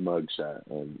see his mugshot,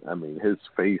 and, I mean, his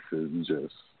face is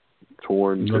just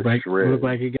torn to shreds. Looked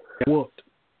like he got whooped.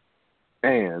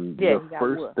 And the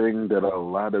first thing that a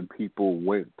lot of people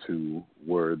went to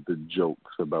were the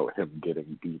jokes about him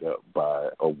getting beat up by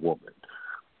a woman.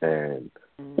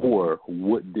 Or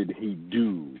what did he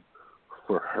do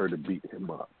for her to beat him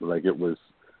up? Like it was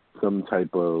some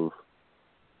type of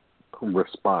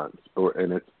response,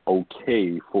 and it's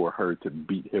okay for her to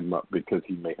beat him up because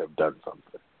he may have done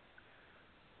something.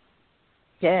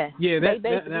 Yeah,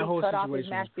 that whole cut situation off his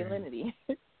masculinity.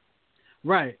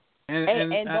 Right.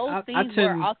 And those themes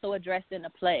were also addressed in the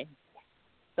play.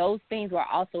 Those themes were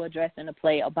also addressed in the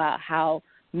play about how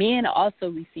men also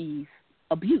receive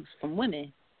abuse from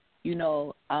women.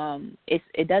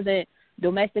 It doesn't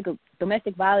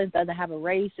domestic violence doesn't have a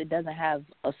race. It doesn't have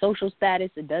a social status.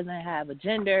 It doesn't have a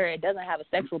gender. It doesn't have a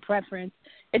sexual preference.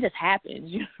 It just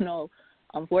happens.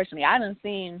 Unfortunately, I done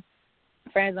seen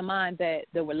friends of mine that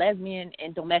were lesbian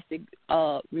in domestic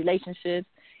relationships.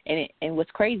 And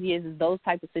what's crazy is those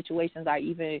types of situations are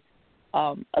even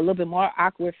a little bit more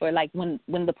awkward for like when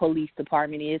the police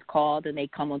department is called and they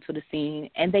come onto the scene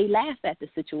and they laugh at the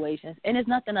situations. And there's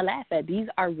nothing to laugh at. These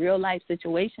are real life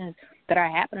situations that are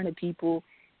happening to people,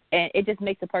 and it just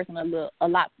makes a person a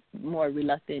lot more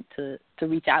reluctant to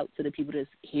reach out to the people that's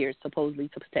here supposedly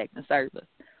to protect and serve us.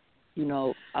 You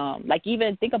know, like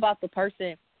even think about the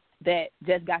person that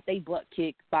just got their butt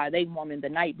kicked by their woman the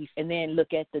night before, and then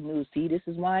look at the news. See, this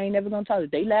is why I ain't never gonna tell you.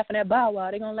 They laughing at Bow Wow,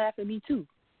 they gonna laugh at me too.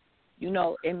 You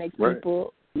know, it makes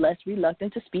people less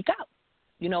reluctant to speak out.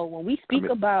 You know, when we speak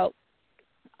about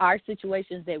our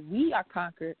situations that we are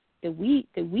conquered, that we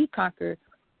conquer,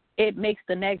 it makes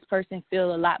the next person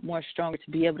feel a lot more stronger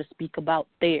to be able to speak about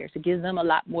theirs. It gives them a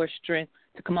lot more strength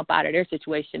to come up out of their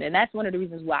situation. And that's one of the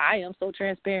reasons why I am so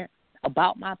transparent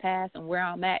about my past and where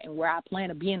I'm at and where I plan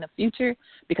to be in the future,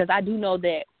 because I do know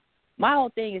that my whole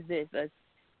thing is this.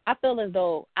 I feel as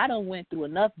though I done went through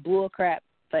enough bull crap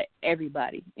for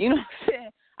everybody. You know what I'm saying?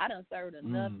 I done served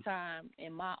enough time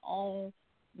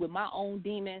with my own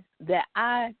demons that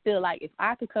I feel like if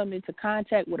I could come into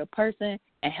contact with a person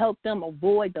and help them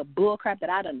avoid the bull crap that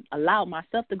I done allowed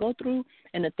myself to go through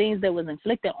and the things that was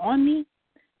inflicted on me,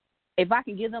 if I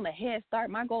can give them a head start,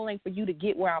 my goal ain't for you to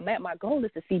get where I'm at. My goal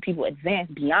is to see people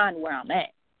advance beyond where I'm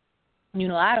at. You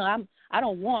know, I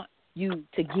don't want you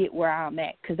to get where I'm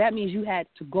at, because that means you had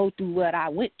to go through what I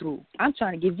went through. I'm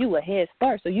trying to give you a head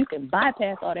start so you can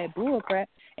bypass all that bull crap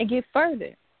and get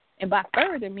further. And by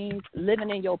further means living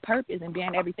in your purpose and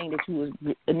being everything that you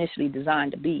was initially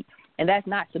designed to be. And that's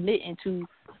not submitting to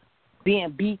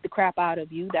being beat the crap out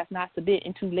of you. That's not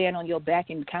submitting to laying on your back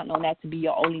and counting on that to be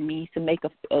your only means to make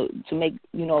a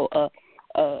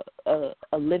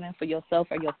living for yourself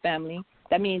or your family.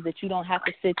 That means that you don't have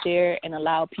to sit there and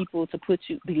allow people to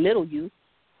belittle you.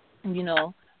 You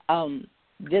know,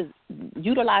 just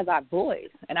utilize our voice.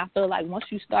 And I feel like once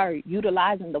you start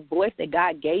utilizing the voice that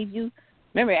God gave you,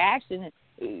 remember, action,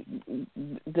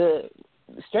 the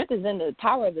strength is in the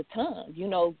power of the tongue. You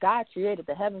know, God created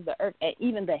the heavens, the earth, and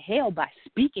even the hell by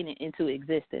speaking it into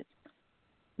existence.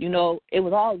 You know, it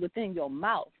was all within your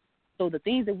mouth. So the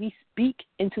things that we speak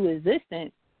into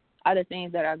existence are the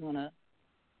things that are going to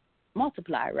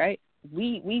multiply, right?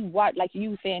 We watch, like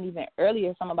you were saying even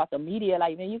earlier, something about the media.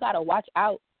 Like, man, you got to watch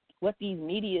out what the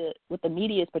media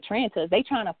is portraying to us. They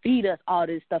trying to feed us all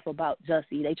this stuff about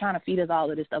Jussie. They trying to feed us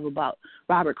all of this stuff about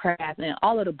Robert Kraft and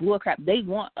all of the bull crap. They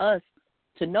want us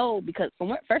to know, because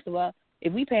first of all,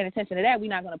 if we paying attention to that, we're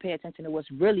not going to pay attention to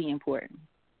what's really important.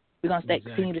 We're going to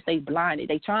continue to stay blinded.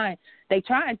 They trying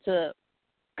to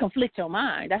conflict your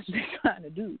mind. That's what they're trying to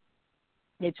do.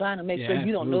 They're trying to make sure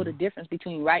you don't know the difference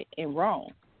between right and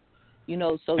wrong. You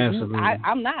know, so I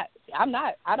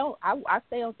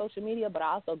stay on social media, but I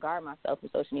also guard myself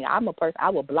with social media. I'm a person, I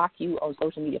will block you on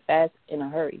social media fast in a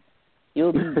hurry.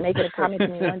 You'll be making a comment to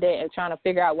me one day and trying to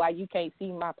figure out why you can't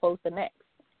see my post the next.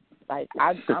 Like,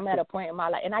 I'm at a point in my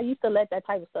life, and I used to let that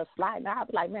type of stuff slide. Now I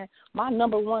be like, man, my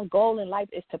number one goal in life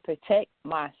is to protect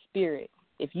my spirit.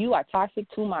 If you are toxic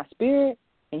to my spirit,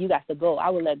 and you got to go, I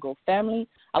will let go family.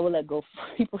 I will let go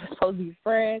people who are supposed to be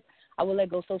friends. I will let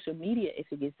go social media if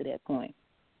it gets to that point.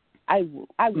 I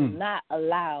will not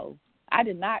allow. I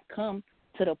did not come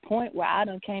to the point where I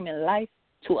done came in life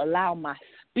to allow my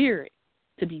spirit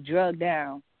to be drugged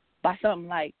down by something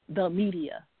like the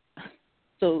media.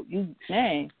 So eat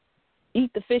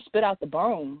the fish, spit out the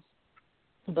bones.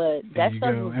 But that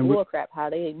stuff is bullcrap. How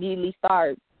they immediately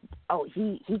start,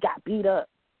 he got beat up.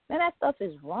 Man, that stuff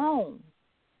is wrong.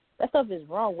 That stuff is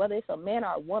wrong. Whether it's a man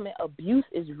or a woman, abuse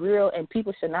is real, and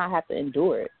people should not have to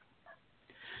endure it.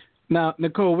 Now,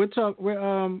 Nicole,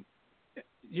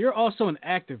 you're also an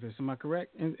activist. Am I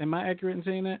correct? Am I accurate in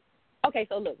saying that? Okay,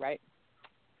 so look, right?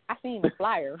 I seen the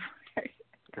flyer,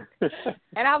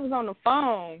 and I was on the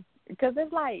phone because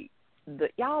it's like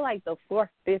y'all like the fourth,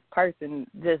 fifth person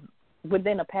just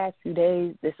within the past few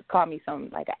days just called me something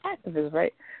like an activist,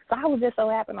 right? So I was just so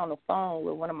happy on the phone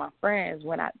with one of my friends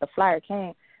when the flyer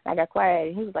came. I got quiet,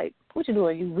 and he was like, "What you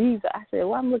doing? You read?" I said,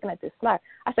 "Well, I'm looking at this flyer."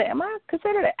 I said, "Am I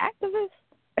considered an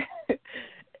activist?"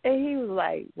 And he was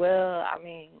like, "Well, I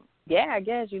mean, yeah, I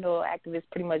guess, activists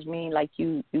pretty much mean like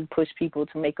you push people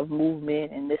to make a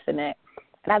movement and this and that."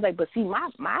 And I was like, "But see, my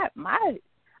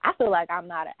I feel like I'm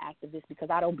not an activist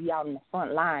because I don't be out in the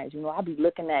front lines. I'll be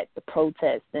looking at the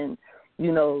protests and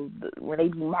when they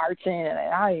be marching, and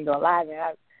I ain't gonna lie,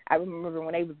 man. I remember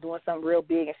when they was doing something real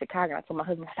big in Chicago, and I told my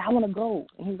husband, I said, I want to go.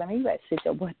 And he was like, man, you got to sit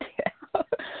your butt down.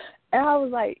 And I was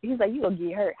like, he was like, you going to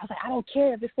get hurt. I was like, I don't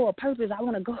care if it's for a purpose. I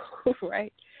want to go,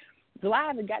 right? So I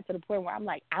haven't got to the point where I'm,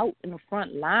 like, out in the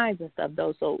front lines and stuff,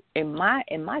 though. So in my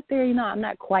theory, I'm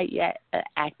not quite yet an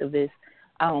activist.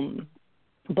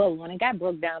 But when it got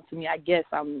broke down to me, I guess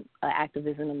I'm an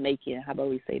activist in the making. How about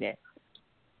we say that?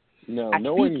 No, I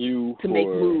knowing you to make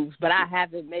moves, but I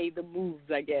haven't made the moves,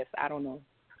 I guess. I don't know.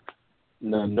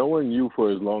 Now, knowing you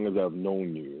for as long as I've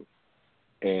known you,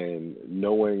 and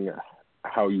knowing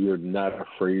how you're not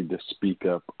afraid to speak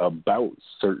up about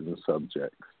certain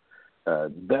subjects,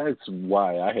 that's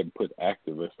why I had put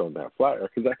activist on that flyer,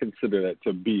 because I consider that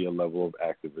to be a level of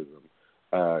activism.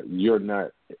 You're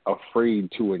not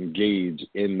afraid to engage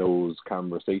in those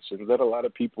conversations that a lot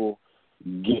of people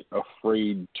get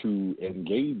afraid to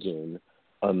engage in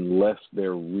unless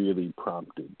they're really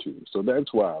prompted to. So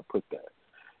that's why I put that.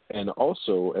 And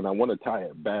also, and I want to tie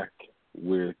it back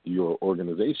with your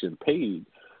organization, PAID,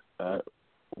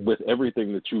 with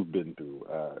everything that you've been through,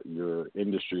 your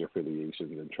industry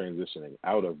affiliations and transitioning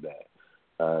out of that,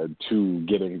 to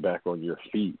getting back on your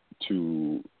feet,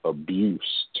 to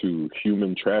abuse, to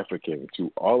human trafficking,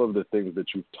 to all of the things that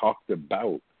you've talked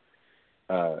about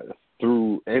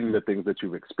through, and the things that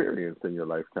you've experienced in your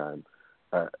lifetime.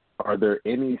 Are there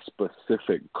any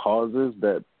specific causes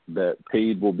that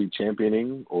PAID will be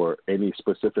championing, or any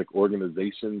specific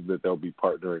organizations that they'll be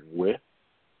partnering with?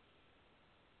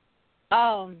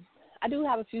 I do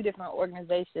have a few different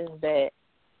organizations that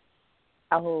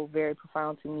I hold very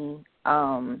profound to me,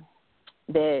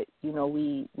 that, you know,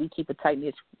 we keep a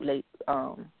tight-knit,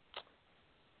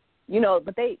 you know,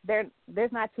 but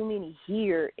there's not too many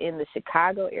here in the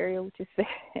Chicago area, which is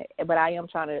sad, but I am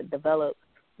trying to develop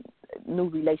new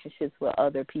relationships with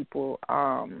other people.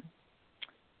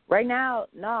 Right now,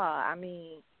 I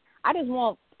mean, I just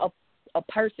want a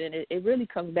person. It really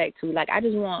comes back to, like, I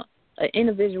just want an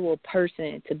individual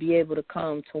person to be able to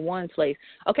come to one place.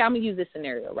 Okay, I'm going to use this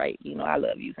scenario, right? You know, I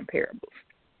love using parables.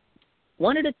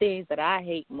 One of the things that I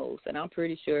hate most, and I'm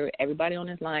pretty sure everybody on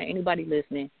this line, anybody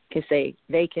listening, can say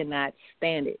they cannot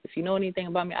stand it. If you know anything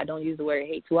about me, I don't use the word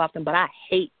hate too often, but I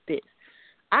hate this.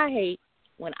 I hate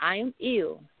when I am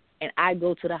ill and I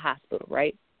go to the hospital,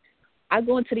 right? I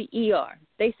go into the ER.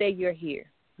 They say, you're here.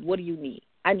 What do you need?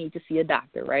 I need to see a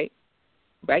doctor, right?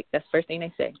 Right? That's the first thing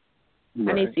they say. Right.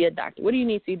 I need to see a doctor. What do you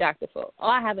need to see a doctor for? Oh,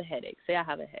 I have a headache. Say I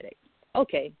have a headache.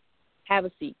 Okay, have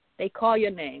a seat. They call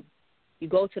your name. You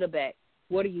go to the back.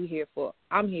 What are you here for?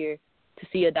 I'm here to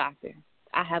see a doctor.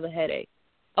 I have a headache.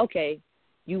 Okay,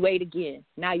 you wait again.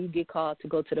 Now you get called to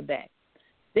go to the back.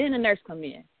 Then the nurse come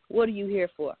in. What are you here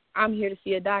for? I'm here to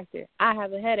see a doctor. I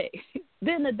have a headache.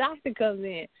 Then the doctor comes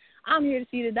in. I'm here to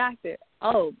see the doctor.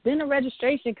 Oh, then the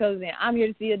registration comes in. I'm here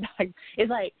to see a doctor. It's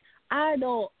like,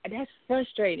 that's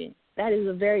frustrating. That is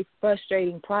a very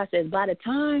frustrating process. By the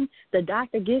time the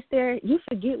doctor gets there, you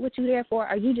forget what you're there for,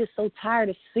 or you just so tired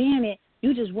of seeing it,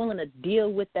 you're just willing to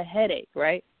deal with the headache,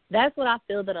 right? That's what I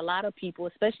feel that a lot of people,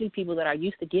 especially people that are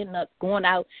used to getting up, going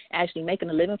out, actually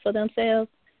making a living for themselves,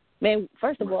 man,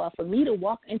 first of all, for me to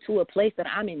walk into a place that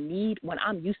I'm in need when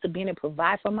I'm used to being able to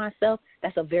provide for myself,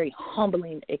 that's a very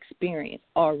humbling experience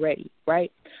already,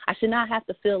 right? I should not have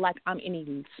to feel like I'm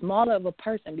any smaller of a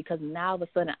person because now all of a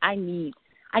sudden I need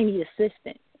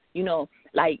assistance. You know,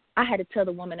 like I had to tell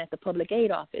the woman at the public aid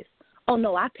office, oh,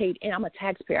 no, I paid in. I'm a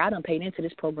taxpayer. I done paid into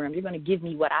this program. You're going to give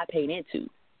me what I paid into.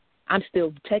 I'm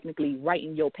still technically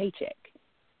writing your paycheck.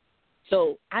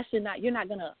 So you're not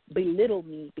going to belittle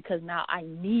me because now I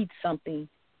need something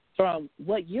from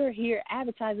what you're here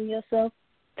advertising yourself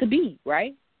to be,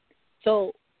 right?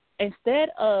 So instead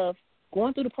of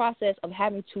going through the process of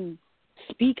having to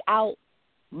speak out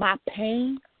my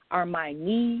pain or my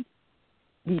need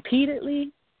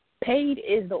repeatedly, PAID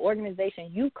is the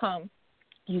organization you come,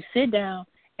 you sit down,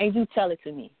 and you tell it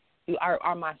to me. You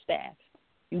are my staff.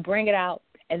 You bring it out,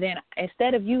 and then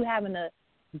instead of you having to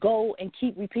go and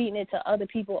keep repeating it to other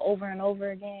people over and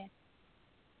over again,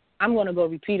 I'm going to go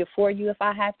repeat it for you if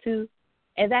I have to.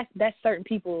 And that's certain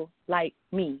people like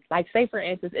me. Like, say, for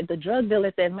instance, if the drug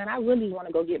dealer says, man, I really want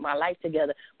to go get my life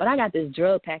together, but I got this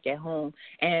drug pack at home,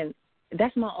 and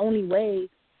that's my only way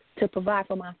to provide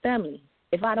for my family.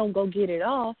 If I don't go get it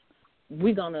off,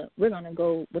 we're gonna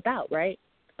go without, right?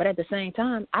 But at the same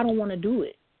time, I don't want to do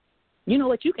it. You know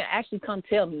what? You can actually come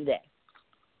tell me that.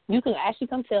 You can actually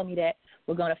come tell me that.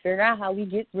 We're going to figure out how we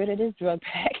get rid of this drug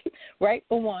pack, right,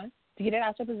 for one, to get it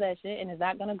out your possession, and it's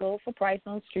not going to go for price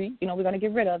on the street. You know, we're going to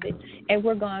get rid of it, and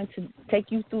we're going to take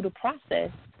you through the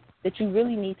process that you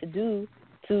really need to do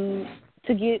to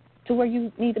get to where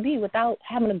you need to be without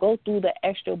having to go through the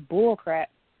extra bull crap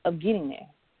of getting there.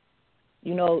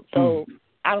 You know, so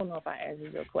I don't know if I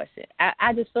answered your question.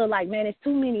 I just feel like, man, it's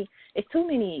too many.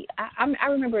 I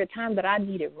remember a time that I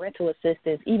needed rental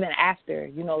assistance even after,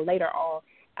 you know, later on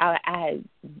I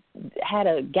had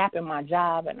a gap in my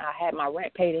job, and I had my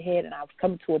rent paid ahead, and I was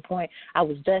coming to a point. I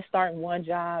was just starting one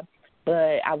job,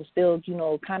 but I was still,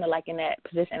 kind of like in that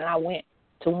position. And I went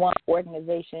to one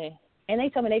organization, and they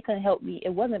told me they couldn't help me. It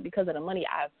wasn't because of the money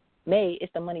I've made.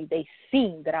 It's the money they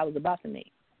seen that I was about to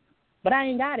make. But I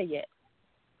ain't got it yet,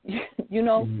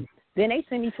 Mm-hmm. Then they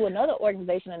send me to another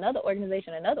organization,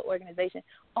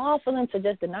 all for them to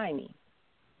just deny me.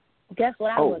 Guess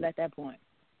what I was at that point?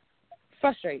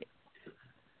 Frustrated.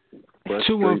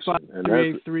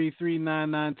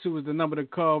 215-383-3992 is the number to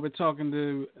call. We're talking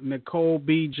to Nicole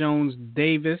B Jones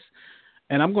Davis,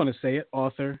 and I'm going to say it,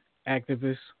 author,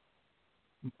 activist.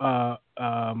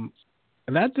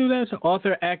 And I do that.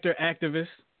 Author, actor, activist,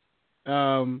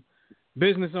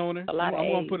 business owner.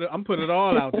 I'm putting it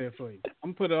all out there for you.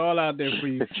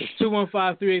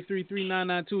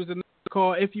 215-383-3992 is the number to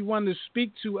call. If you want to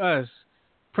speak to us,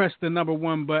 press the number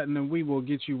 1 button, and we will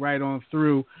get you right on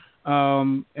through.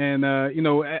 As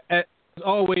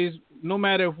always, no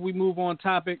matter if we move on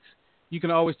topics, you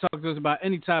can always talk to us about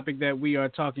any topic that we are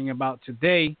talking about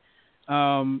today.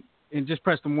 And just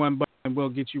press the 1 button, and we'll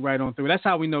get you right on through. That's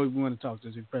how we know we want to talk to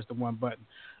us. We press the 1 button.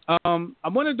 I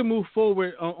wanted to move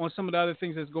forward on some of the other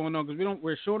things that's going on because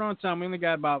we're short on time. We only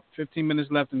got about 15 minutes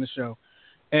left in the show.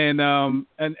 And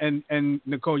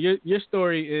Nicole, your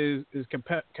story is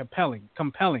compelling.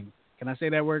 Can I say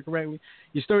that word correctly?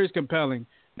 Your story is compelling,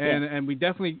 and we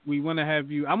want to have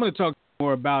you. I'm going to talk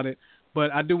more about it, but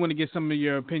I do want to get some of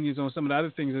your opinions on some of the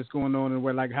other things that's going on and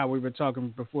like how we were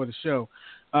talking before the show.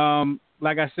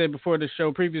 Like I said before the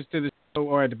show, previous to the show,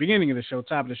 or at the beginning of the show,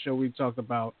 top of the show, we talked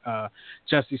about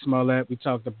Jussie Smollett. We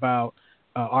talked about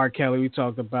R. Kelly. We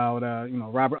talked about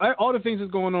Robert. All the things that's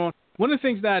going on. One of the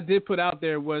things that I did put out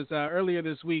there was earlier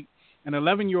this week, an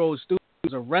 11-year-old student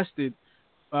was arrested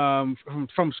from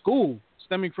school,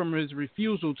 stemming from his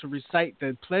refusal to recite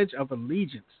the Pledge of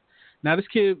Allegiance. Now, this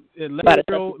kid,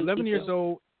 11 years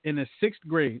old, in the 6th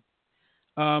grade,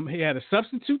 he had a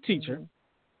substitute teacher,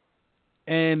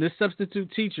 and this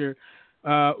substitute teacher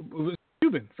was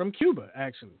from Cuba,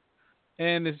 actually.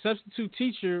 And the substitute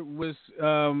teacher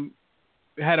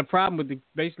had a problem with the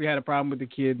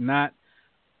kid not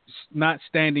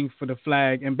standing for the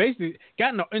flag, and basically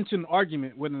got into an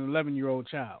argument with an 11-year-old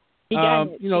child. He got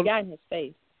in his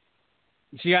face.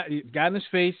 She got in his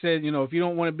face, said, if you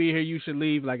don't want to be here, you should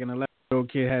leave. Like an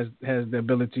 11-year-old kid has the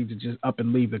ability to just up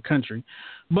and leave the country.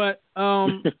 But,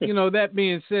 that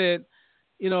being said,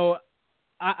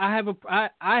 I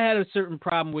had a certain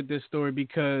problem with this story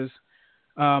because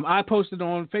I posted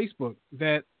on Facebook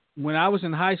that when I was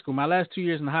in high school, my last 2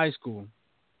 years in high school,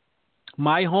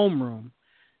 my homeroom,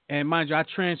 and mind you, I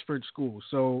transferred schools.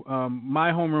 So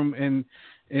my homeroom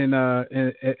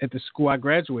at the school I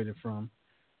graduated from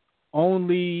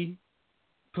only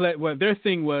their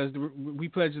thing was we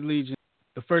pledged allegiance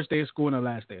the first day of school and the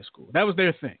last day of school. That was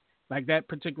their thing. Like that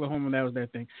particular homeroom, that was their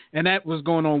thing. And that was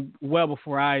going on well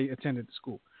before I attended the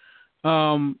school.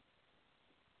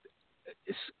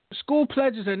 School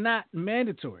pledges are not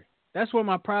mandatory. That's what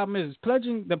my problem is.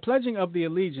 Pledging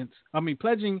allegiance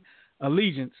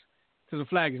to the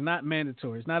flag is not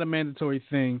mandatory. It's not a mandatory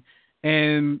thing.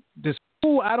 And the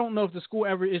school, I don't know if the school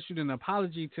ever issued an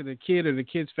apology to the kid or the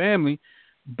kid's family,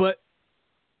 but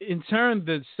in turn,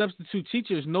 the substitute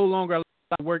teacher is no longer allowed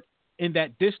to work in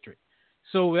that district.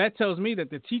 So that tells me that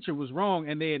the teacher was wrong,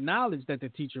 and they acknowledged that the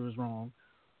teacher was wrong.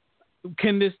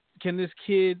 Can this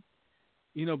kid,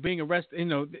 being arrested,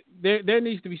 there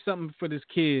needs to be something for this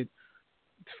kid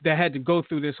that had to go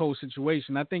through this whole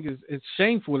situation. I think it's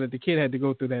shameful that the kid had to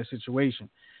go through that situation.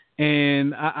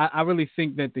 And I really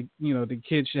think that the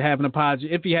kid should have an apology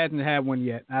if he hasn't had one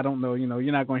yet. I don't know.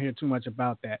 You're not going to hear too much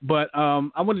about that. But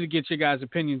I wanted to get your guys'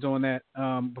 opinions on that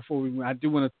before I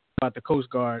do want to talk about the Coast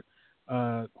Guard,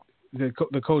 the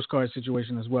Coast Guard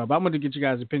situation as well. But I'm going to get you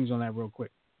guys' opinions on that real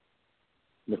quick.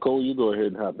 Nicole, you go ahead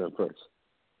and hop in first.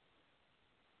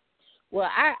 Well,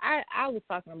 I was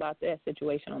talking about that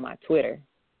situation on my Twitter.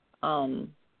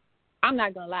 I'm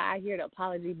not going to lie, I hear the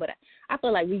apology, but I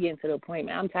feel like we getting to the point,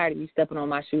 man. I'm tired of you stepping on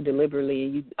my shoe deliberately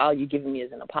and all you giving me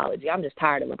is an apology. I'm just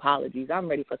tired of apologies. I'm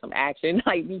ready for some action,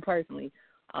 like me personally.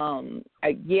 Fine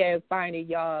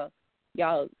that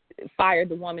y'all fired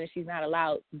the woman and she's not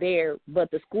allowed there,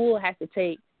 but the school has to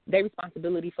take their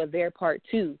responsibility for their part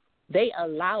too. They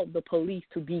allowed the police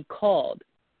to be called.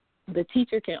 The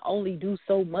teacher can only do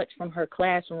so much from her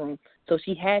classroom, so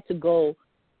she had to go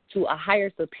to a higher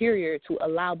superior to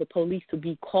allow the police to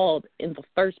be called in the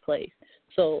first place.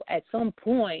 So at some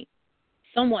point,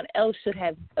 someone else should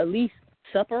have at least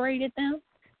separated them,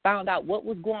 found out what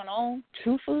was going on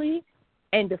truthfully,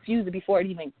 and diffused it before it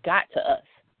even got to us.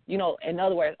 in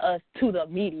other words, us to the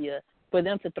media for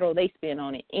them to throw their spin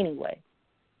on it anyway.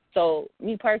 So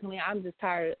me personally, I'm just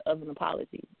tired of an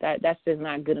apology. That's just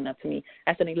not good enough to me.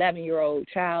 That's an 11-year-old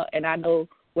child, and I know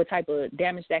what type of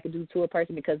damage that could do to a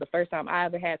person because the first time I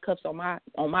ever had cuffs on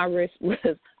my wrist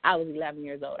was I was 11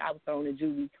 years old. I was thrown to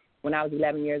juvie when I was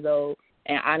 11 years old.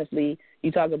 And honestly,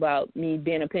 you talk about me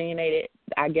being opinionated,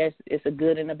 I guess it's a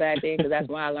good and a bad thing because that's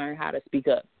when I learned how to speak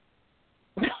up.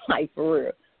 Like, for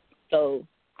real. So,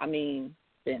 I mean,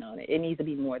 it needs to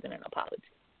be more than an apology.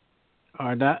 All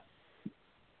right, Doc?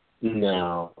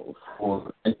 Now,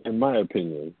 in my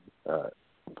opinion,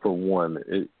 for one,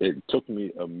 it took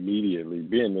me immediately,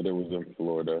 being that it was in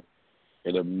Florida,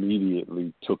 it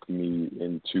immediately took me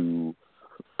into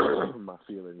my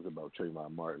feelings about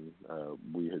Trayvon Martin.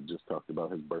 We had just talked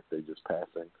about his birthday just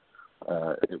passing.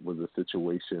 It was a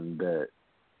situation that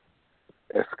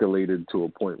escalated to a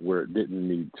point where it didn't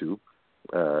need to.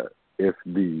 If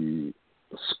the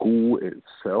school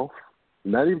itself,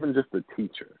 not even just the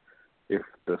teacher, if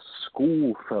the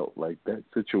school felt like that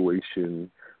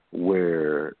situation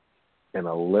where an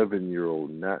 11-year-old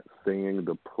not saying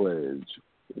the pledge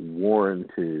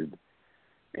warranted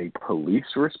a police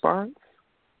response,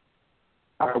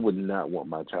 I would not want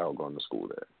my child going to school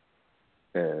there.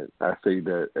 And I say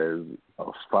that as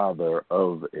a father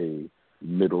of a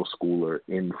middle schooler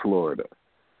in Florida.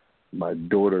 My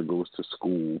daughter goes to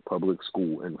school, public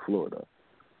school in Florida.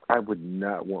 I would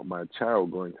not want my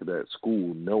child going to that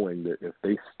school knowing that if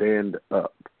they stand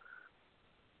up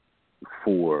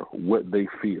for what they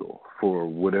feel, for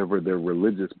whatever their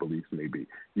religious beliefs may be,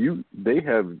 they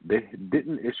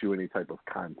didn't issue any type of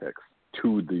context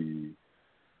to the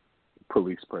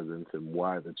police presence and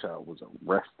why the child was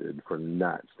arrested for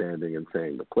not standing and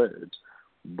saying the pledge.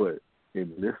 But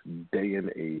in this day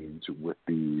and age, with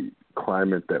the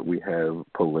climate that we have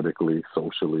politically,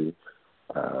 socially,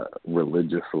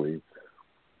 religiously,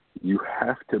 you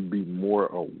have to be more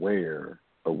aware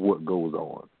of what goes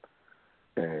on.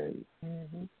 And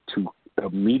to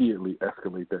immediately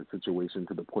escalate that situation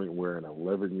to the point where an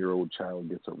 11-year-old child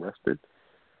gets arrested,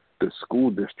 the school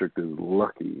district is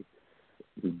lucky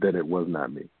that it was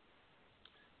not me.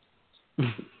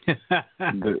 And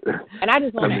I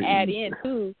just want to add in,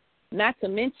 too, not to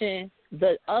mention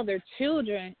the other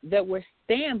children that were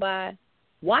standby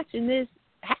watching this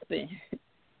happen.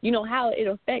 How it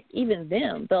affects even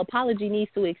them. The apology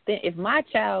needs to extend. If my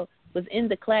child was in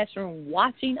the classroom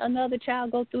watching another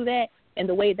child go through that, and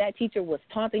the way that teacher was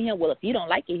taunting him, well, if you don't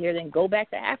like it here, then go back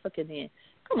to Africa then.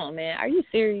 Come on, man. Are you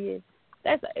serious?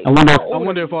 I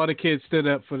wonder if all the kids stood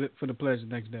up for the pledge the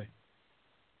next day.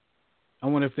 I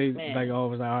wonder if they was like, all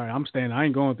right, I'm staying. I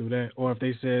ain't going through that. Or if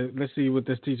they said, let's see what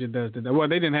this teacher does today. Well,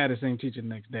 they didn't have the same teacher the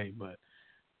next day, but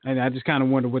I just kind of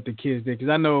wonder what the kids did because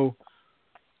I know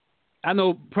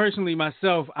personally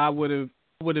myself, I would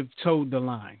have towed the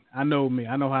line. I know me.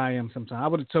 I know how I am sometimes. I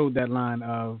would have towed that line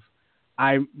of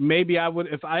I would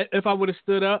if I would have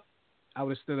stood up, I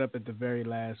would have stood up at the very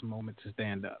last moment to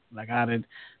stand up. Like I'd have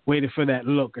waited for that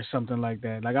look or something like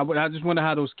that. Like I just wonder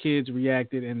how those kids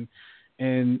reacted and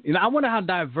I wonder how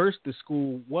diverse the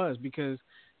school was because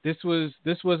this was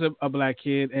a black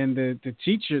kid and the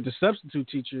teacher, the substitute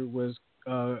teacher was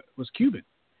Cuban.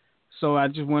 So I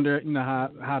just wonder,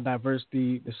 how diverse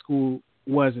the school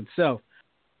was itself.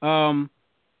 One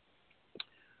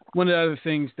of the other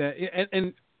things that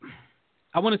and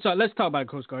I want to talk. Let's talk about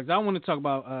Coast Guard. I don't want to talk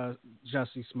about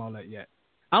Jussie Smollett yet.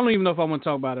 I don't even know if I want to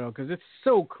talk about it because it's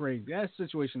so crazy. That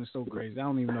situation is so crazy. I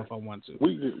don't even know if I want to.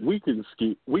 We can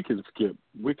skip Jussie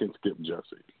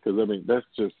because that's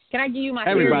just. Can I give you my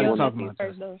theory? Everybody's talking about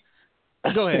first, though.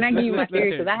 Go ahead. Can I give you my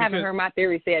theory because I haven't heard my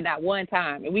theory said not one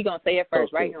time, and we're gonna say it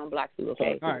first right here on Block 2.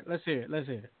 Okay. All right. Let's hear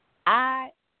it. I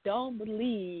don't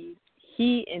believe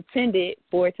he intended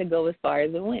for it to go as far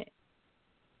as it went.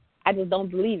 I just don't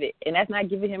believe it. And that's not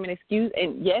giving him an excuse.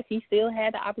 And, yes, he still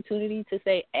had the opportunity to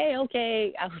say, hey,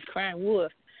 okay, I was crying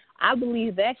wolf. I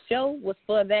believe that show was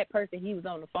for that person he was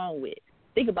on the phone with.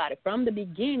 Think about it. From the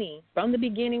beginning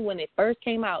when it first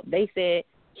came out, they said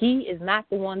he is not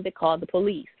the one that called the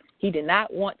police. He did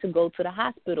not want to go to the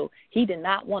hospital. He did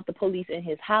not want the police in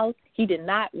his house. He did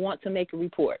not want to make a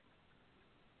report.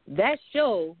 That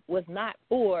show was not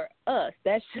for us.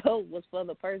 That show was for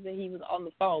the person he was on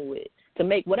the phone with to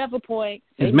make whatever point.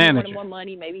 Maybe he wanted more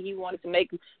money. Maybe he wanted to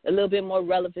make a little bit more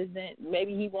relevant.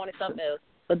 Maybe he wanted something else.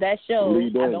 But that show,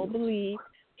 I don't believe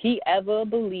he ever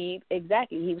believed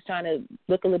exactly. He was trying to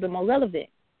look a little bit more relevant.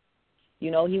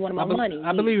 He wanted more money.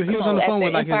 I believe he was on the phone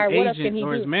with like his agent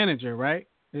or his manager, right?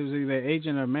 It was either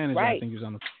agent or manager. Right. I think he was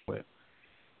on the phone with.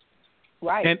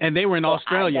 Right. And they were in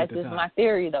Australia at the time. That's just my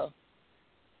theory, though.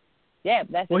 Yeah,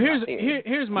 that's well. my theory.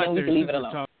 Here's my then theory. We can leave it Since we're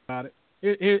alone. talking about it.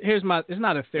 Here's my. It's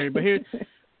not a theory, but here,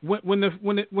 when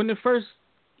the first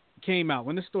came out,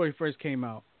 when the story first came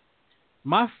out,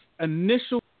 my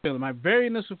initial feeling, my very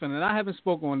initial feeling, and I haven't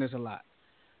spoken on this a lot.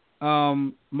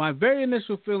 My very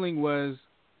initial feeling was,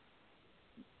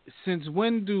 since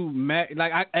when do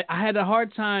I had a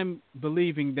hard time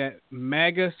believing that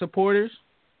MAGA supporters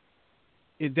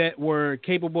that were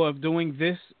capable of doing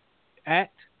this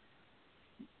act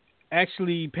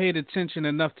actually paid attention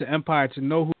enough to Empire to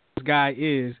know who this guy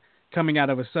is coming out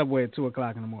of a subway at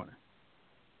 2:00 in the morning.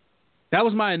 That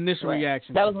was my initial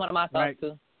reaction. That was one of my thoughts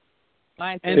too.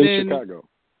 Mine too. And in then, Chicago.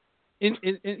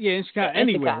 in Chicago,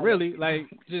 anywhere really. Like,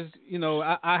 just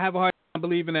I have a hard time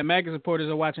believing that MAGA supporters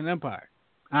are watching Empire.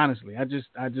 Honestly, I just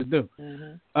do.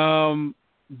 Mm-hmm.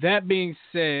 That being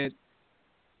said,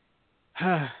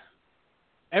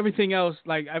 everything else,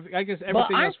 like I guess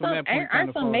everything else from that point.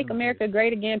 Aren't some "Make America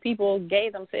Great Again" people gay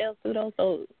themselves too, though?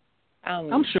 So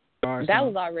I'm sure that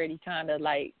was already kind of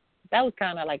like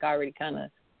already kind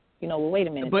of. Well, wait a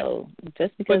minute, though.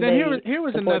 Just because then they here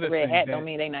was support another the red thing hat don't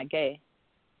mean they're not gay.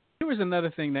 Here was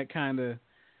another thing that kind of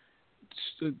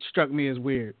struck me as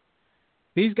weird.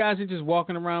 These guys are just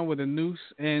walking around with a noose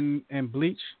and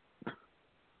bleach,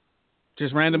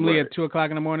 just randomly at 2:00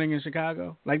 in the morning in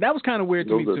Chicago. Like, that was kind of weird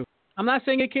to me too. I'm not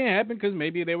saying it can't happen because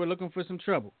maybe they were looking for some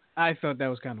trouble. I felt that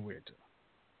was kind of weird too.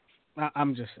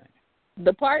 I'm just saying.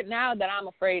 The part now that I'm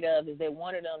afraid of is that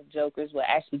one of them jokers will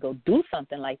actually go do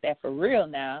something like that for real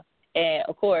now. And,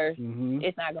 of course,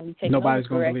 it's not going to be taken over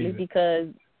correctly because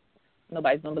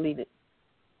nobody's going to believe it.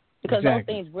 Because those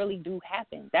things really do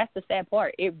happen. That's the sad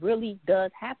part. It really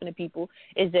does happen to people.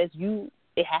 It's just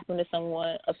it happened to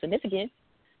someone of significance.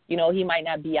 He might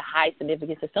not be a high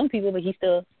significance to some people, but he's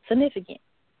still significant.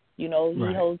 He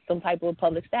holds some type of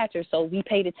public stature, so we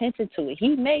paid attention to it.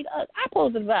 He made us. I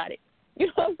posted about it. You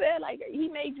know what I'm saying? Like, he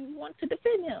made you want to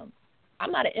defend him.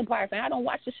 I'm not an Empire fan. I don't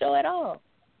watch the show at all.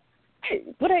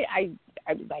 But I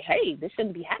was like, hey, this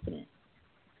shouldn't be happening.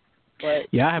 But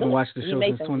I haven't watched the show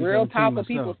since 2017. Some real powerful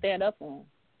people stand up for him.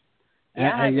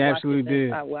 Yeah, I absolutely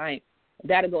did.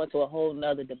 That'll go into a whole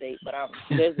nother debate, but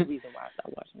there's a reason why I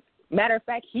stopped watching it. Matter of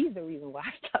fact, he's the reason why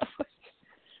I stopped watching it.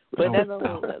 But that's a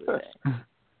whole other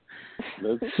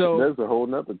thing. That's a whole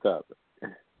nother topic.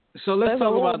 So let's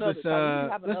talk about this.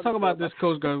 Let's talk about this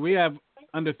Coast Guard. We have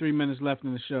under 3 minutes left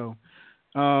in the show.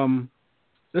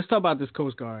 Let's talk about this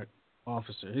Coast Guard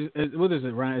officer. What is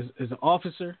it, Ryan? Is an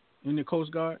officer in the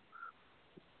Coast Guard?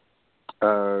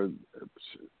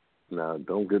 Now,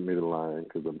 don't get me the line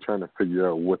because I'm trying to figure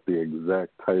out what the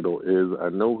exact title is.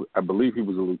 I believe he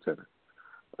was a lieutenant.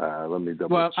 Let me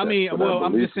double check.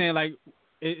 I'm just saying, like,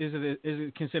 is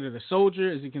it considered a soldier?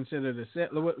 Is it considered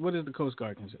what is the Coast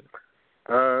Guard considered?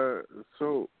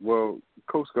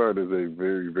 Coast Guard is a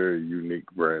very, very unique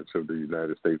branch of the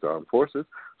United States Armed Forces.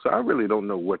 So I really don't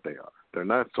know what they are. They're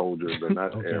not soldiers. They're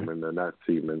not airmen. They're not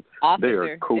seamen. Officer. They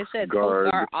are Coast Guard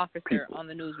officer people. on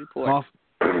the news report.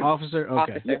 Officer. Okay.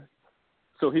 Officer. Yeah.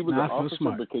 So he was an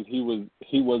officer because he was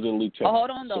a lieutenant. Oh, hold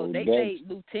on though. They say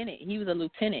lieutenant. He was a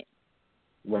lieutenant.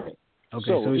 Right. Okay,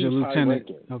 so he's a lieutenant.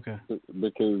 Okay.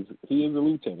 Because he is a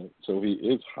lieutenant, so he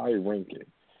is high ranking.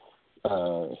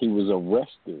 He was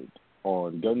arrested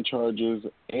on gun charges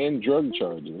and drug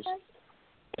charges,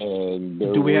 and there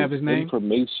was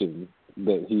information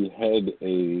that he had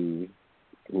a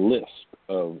list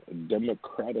of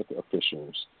Democratic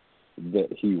officials that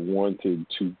he wanted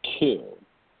to kill.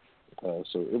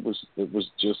 So it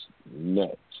was just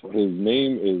nuts. His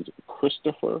name is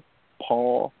Christopher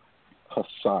Paul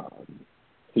Hassan.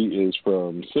 He is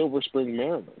from Silver Spring,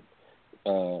 Maryland.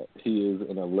 He is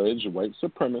an alleged white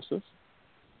supremacist,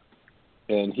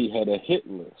 and he had a hit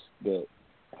list that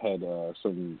had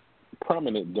some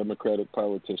prominent Democratic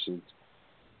politicians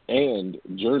and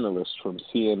journalists from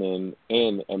CNN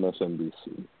and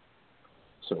MSNBC.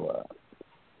 So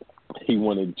he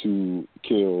wanted to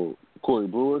kill Cory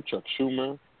Brewer, Chuck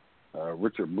Schumer,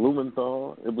 Richard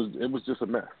Blumenthal. It was just a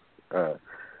mess.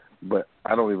 But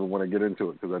I don't even want to get into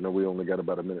it because I know we only got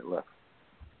about a minute left.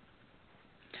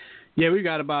 Yeah, we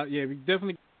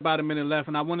definitely got about a minute left,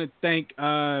 and I want to thank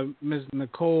Ms.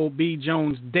 Nicole B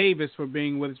Jones Davis for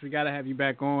being with us. We got to have you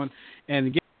back on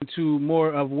and get into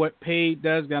more of what PAID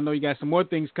does. I know you got some more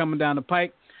things coming down the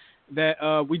pike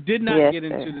that we did not get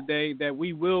into today that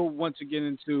we will want to get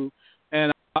into,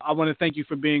 and I want to thank you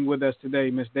for being with us today,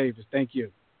 Ms. Davis. Thank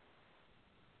you.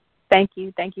 Thank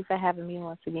you. Thank you for having me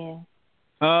once again.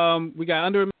 We got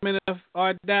under a minute left. All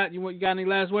right, you got any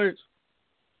last words?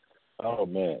 Oh,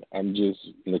 man.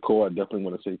 Nicole, I definitely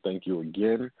want to say thank you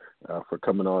again for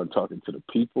coming on and talking to the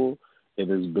people. It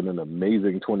has been an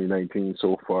amazing 2019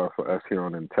 so far for us here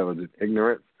on Intelligent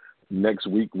Ignorance. Next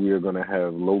week, we are going to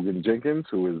have Logan Jenkins,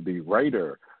 who is the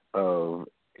writer of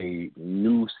a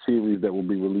new series that will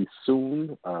be released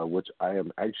soon, which I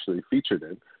am actually featured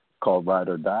in, called Ride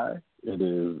or Die. It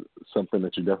is something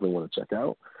that you definitely want to check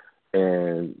out.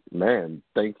 And, man,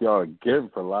 thank y'all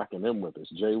again for locking in with us.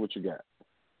 Jay, what you got?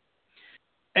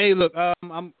 Hey, look, I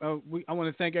want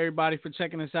to thank everybody for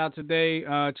checking us out today.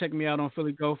 Checking me out on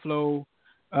Philly Go Flow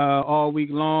all week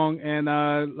long.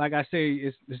 And like I say,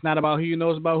 it's not about who you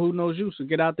know, it's about who knows you. So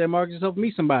get out there, mark yourself,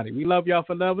 meet somebody. We love y'all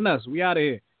for loving us. We out of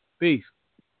here. Peace.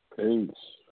 Peace.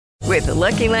 With the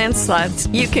Lucky Land Slots,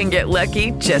 you can get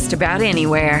lucky just about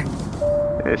anywhere.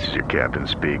 This is your captain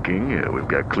speaking. We've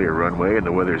got clear runway and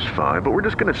the weather's fine, but we're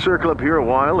just going to circle up here a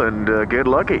while and get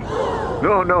lucky.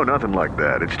 No, nothing like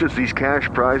that. It's just these cash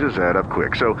prizes add up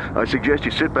quick. So I suggest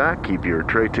you sit back, keep your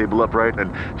tray table upright,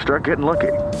 and start getting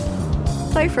lucky.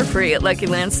 Play for free at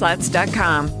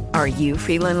LuckyLandSlots.com. Are you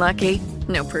feeling lucky?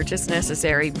 No purchase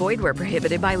necessary. Void where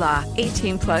prohibited by law.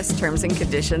 18+ terms and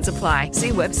conditions apply. See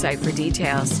website for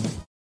details.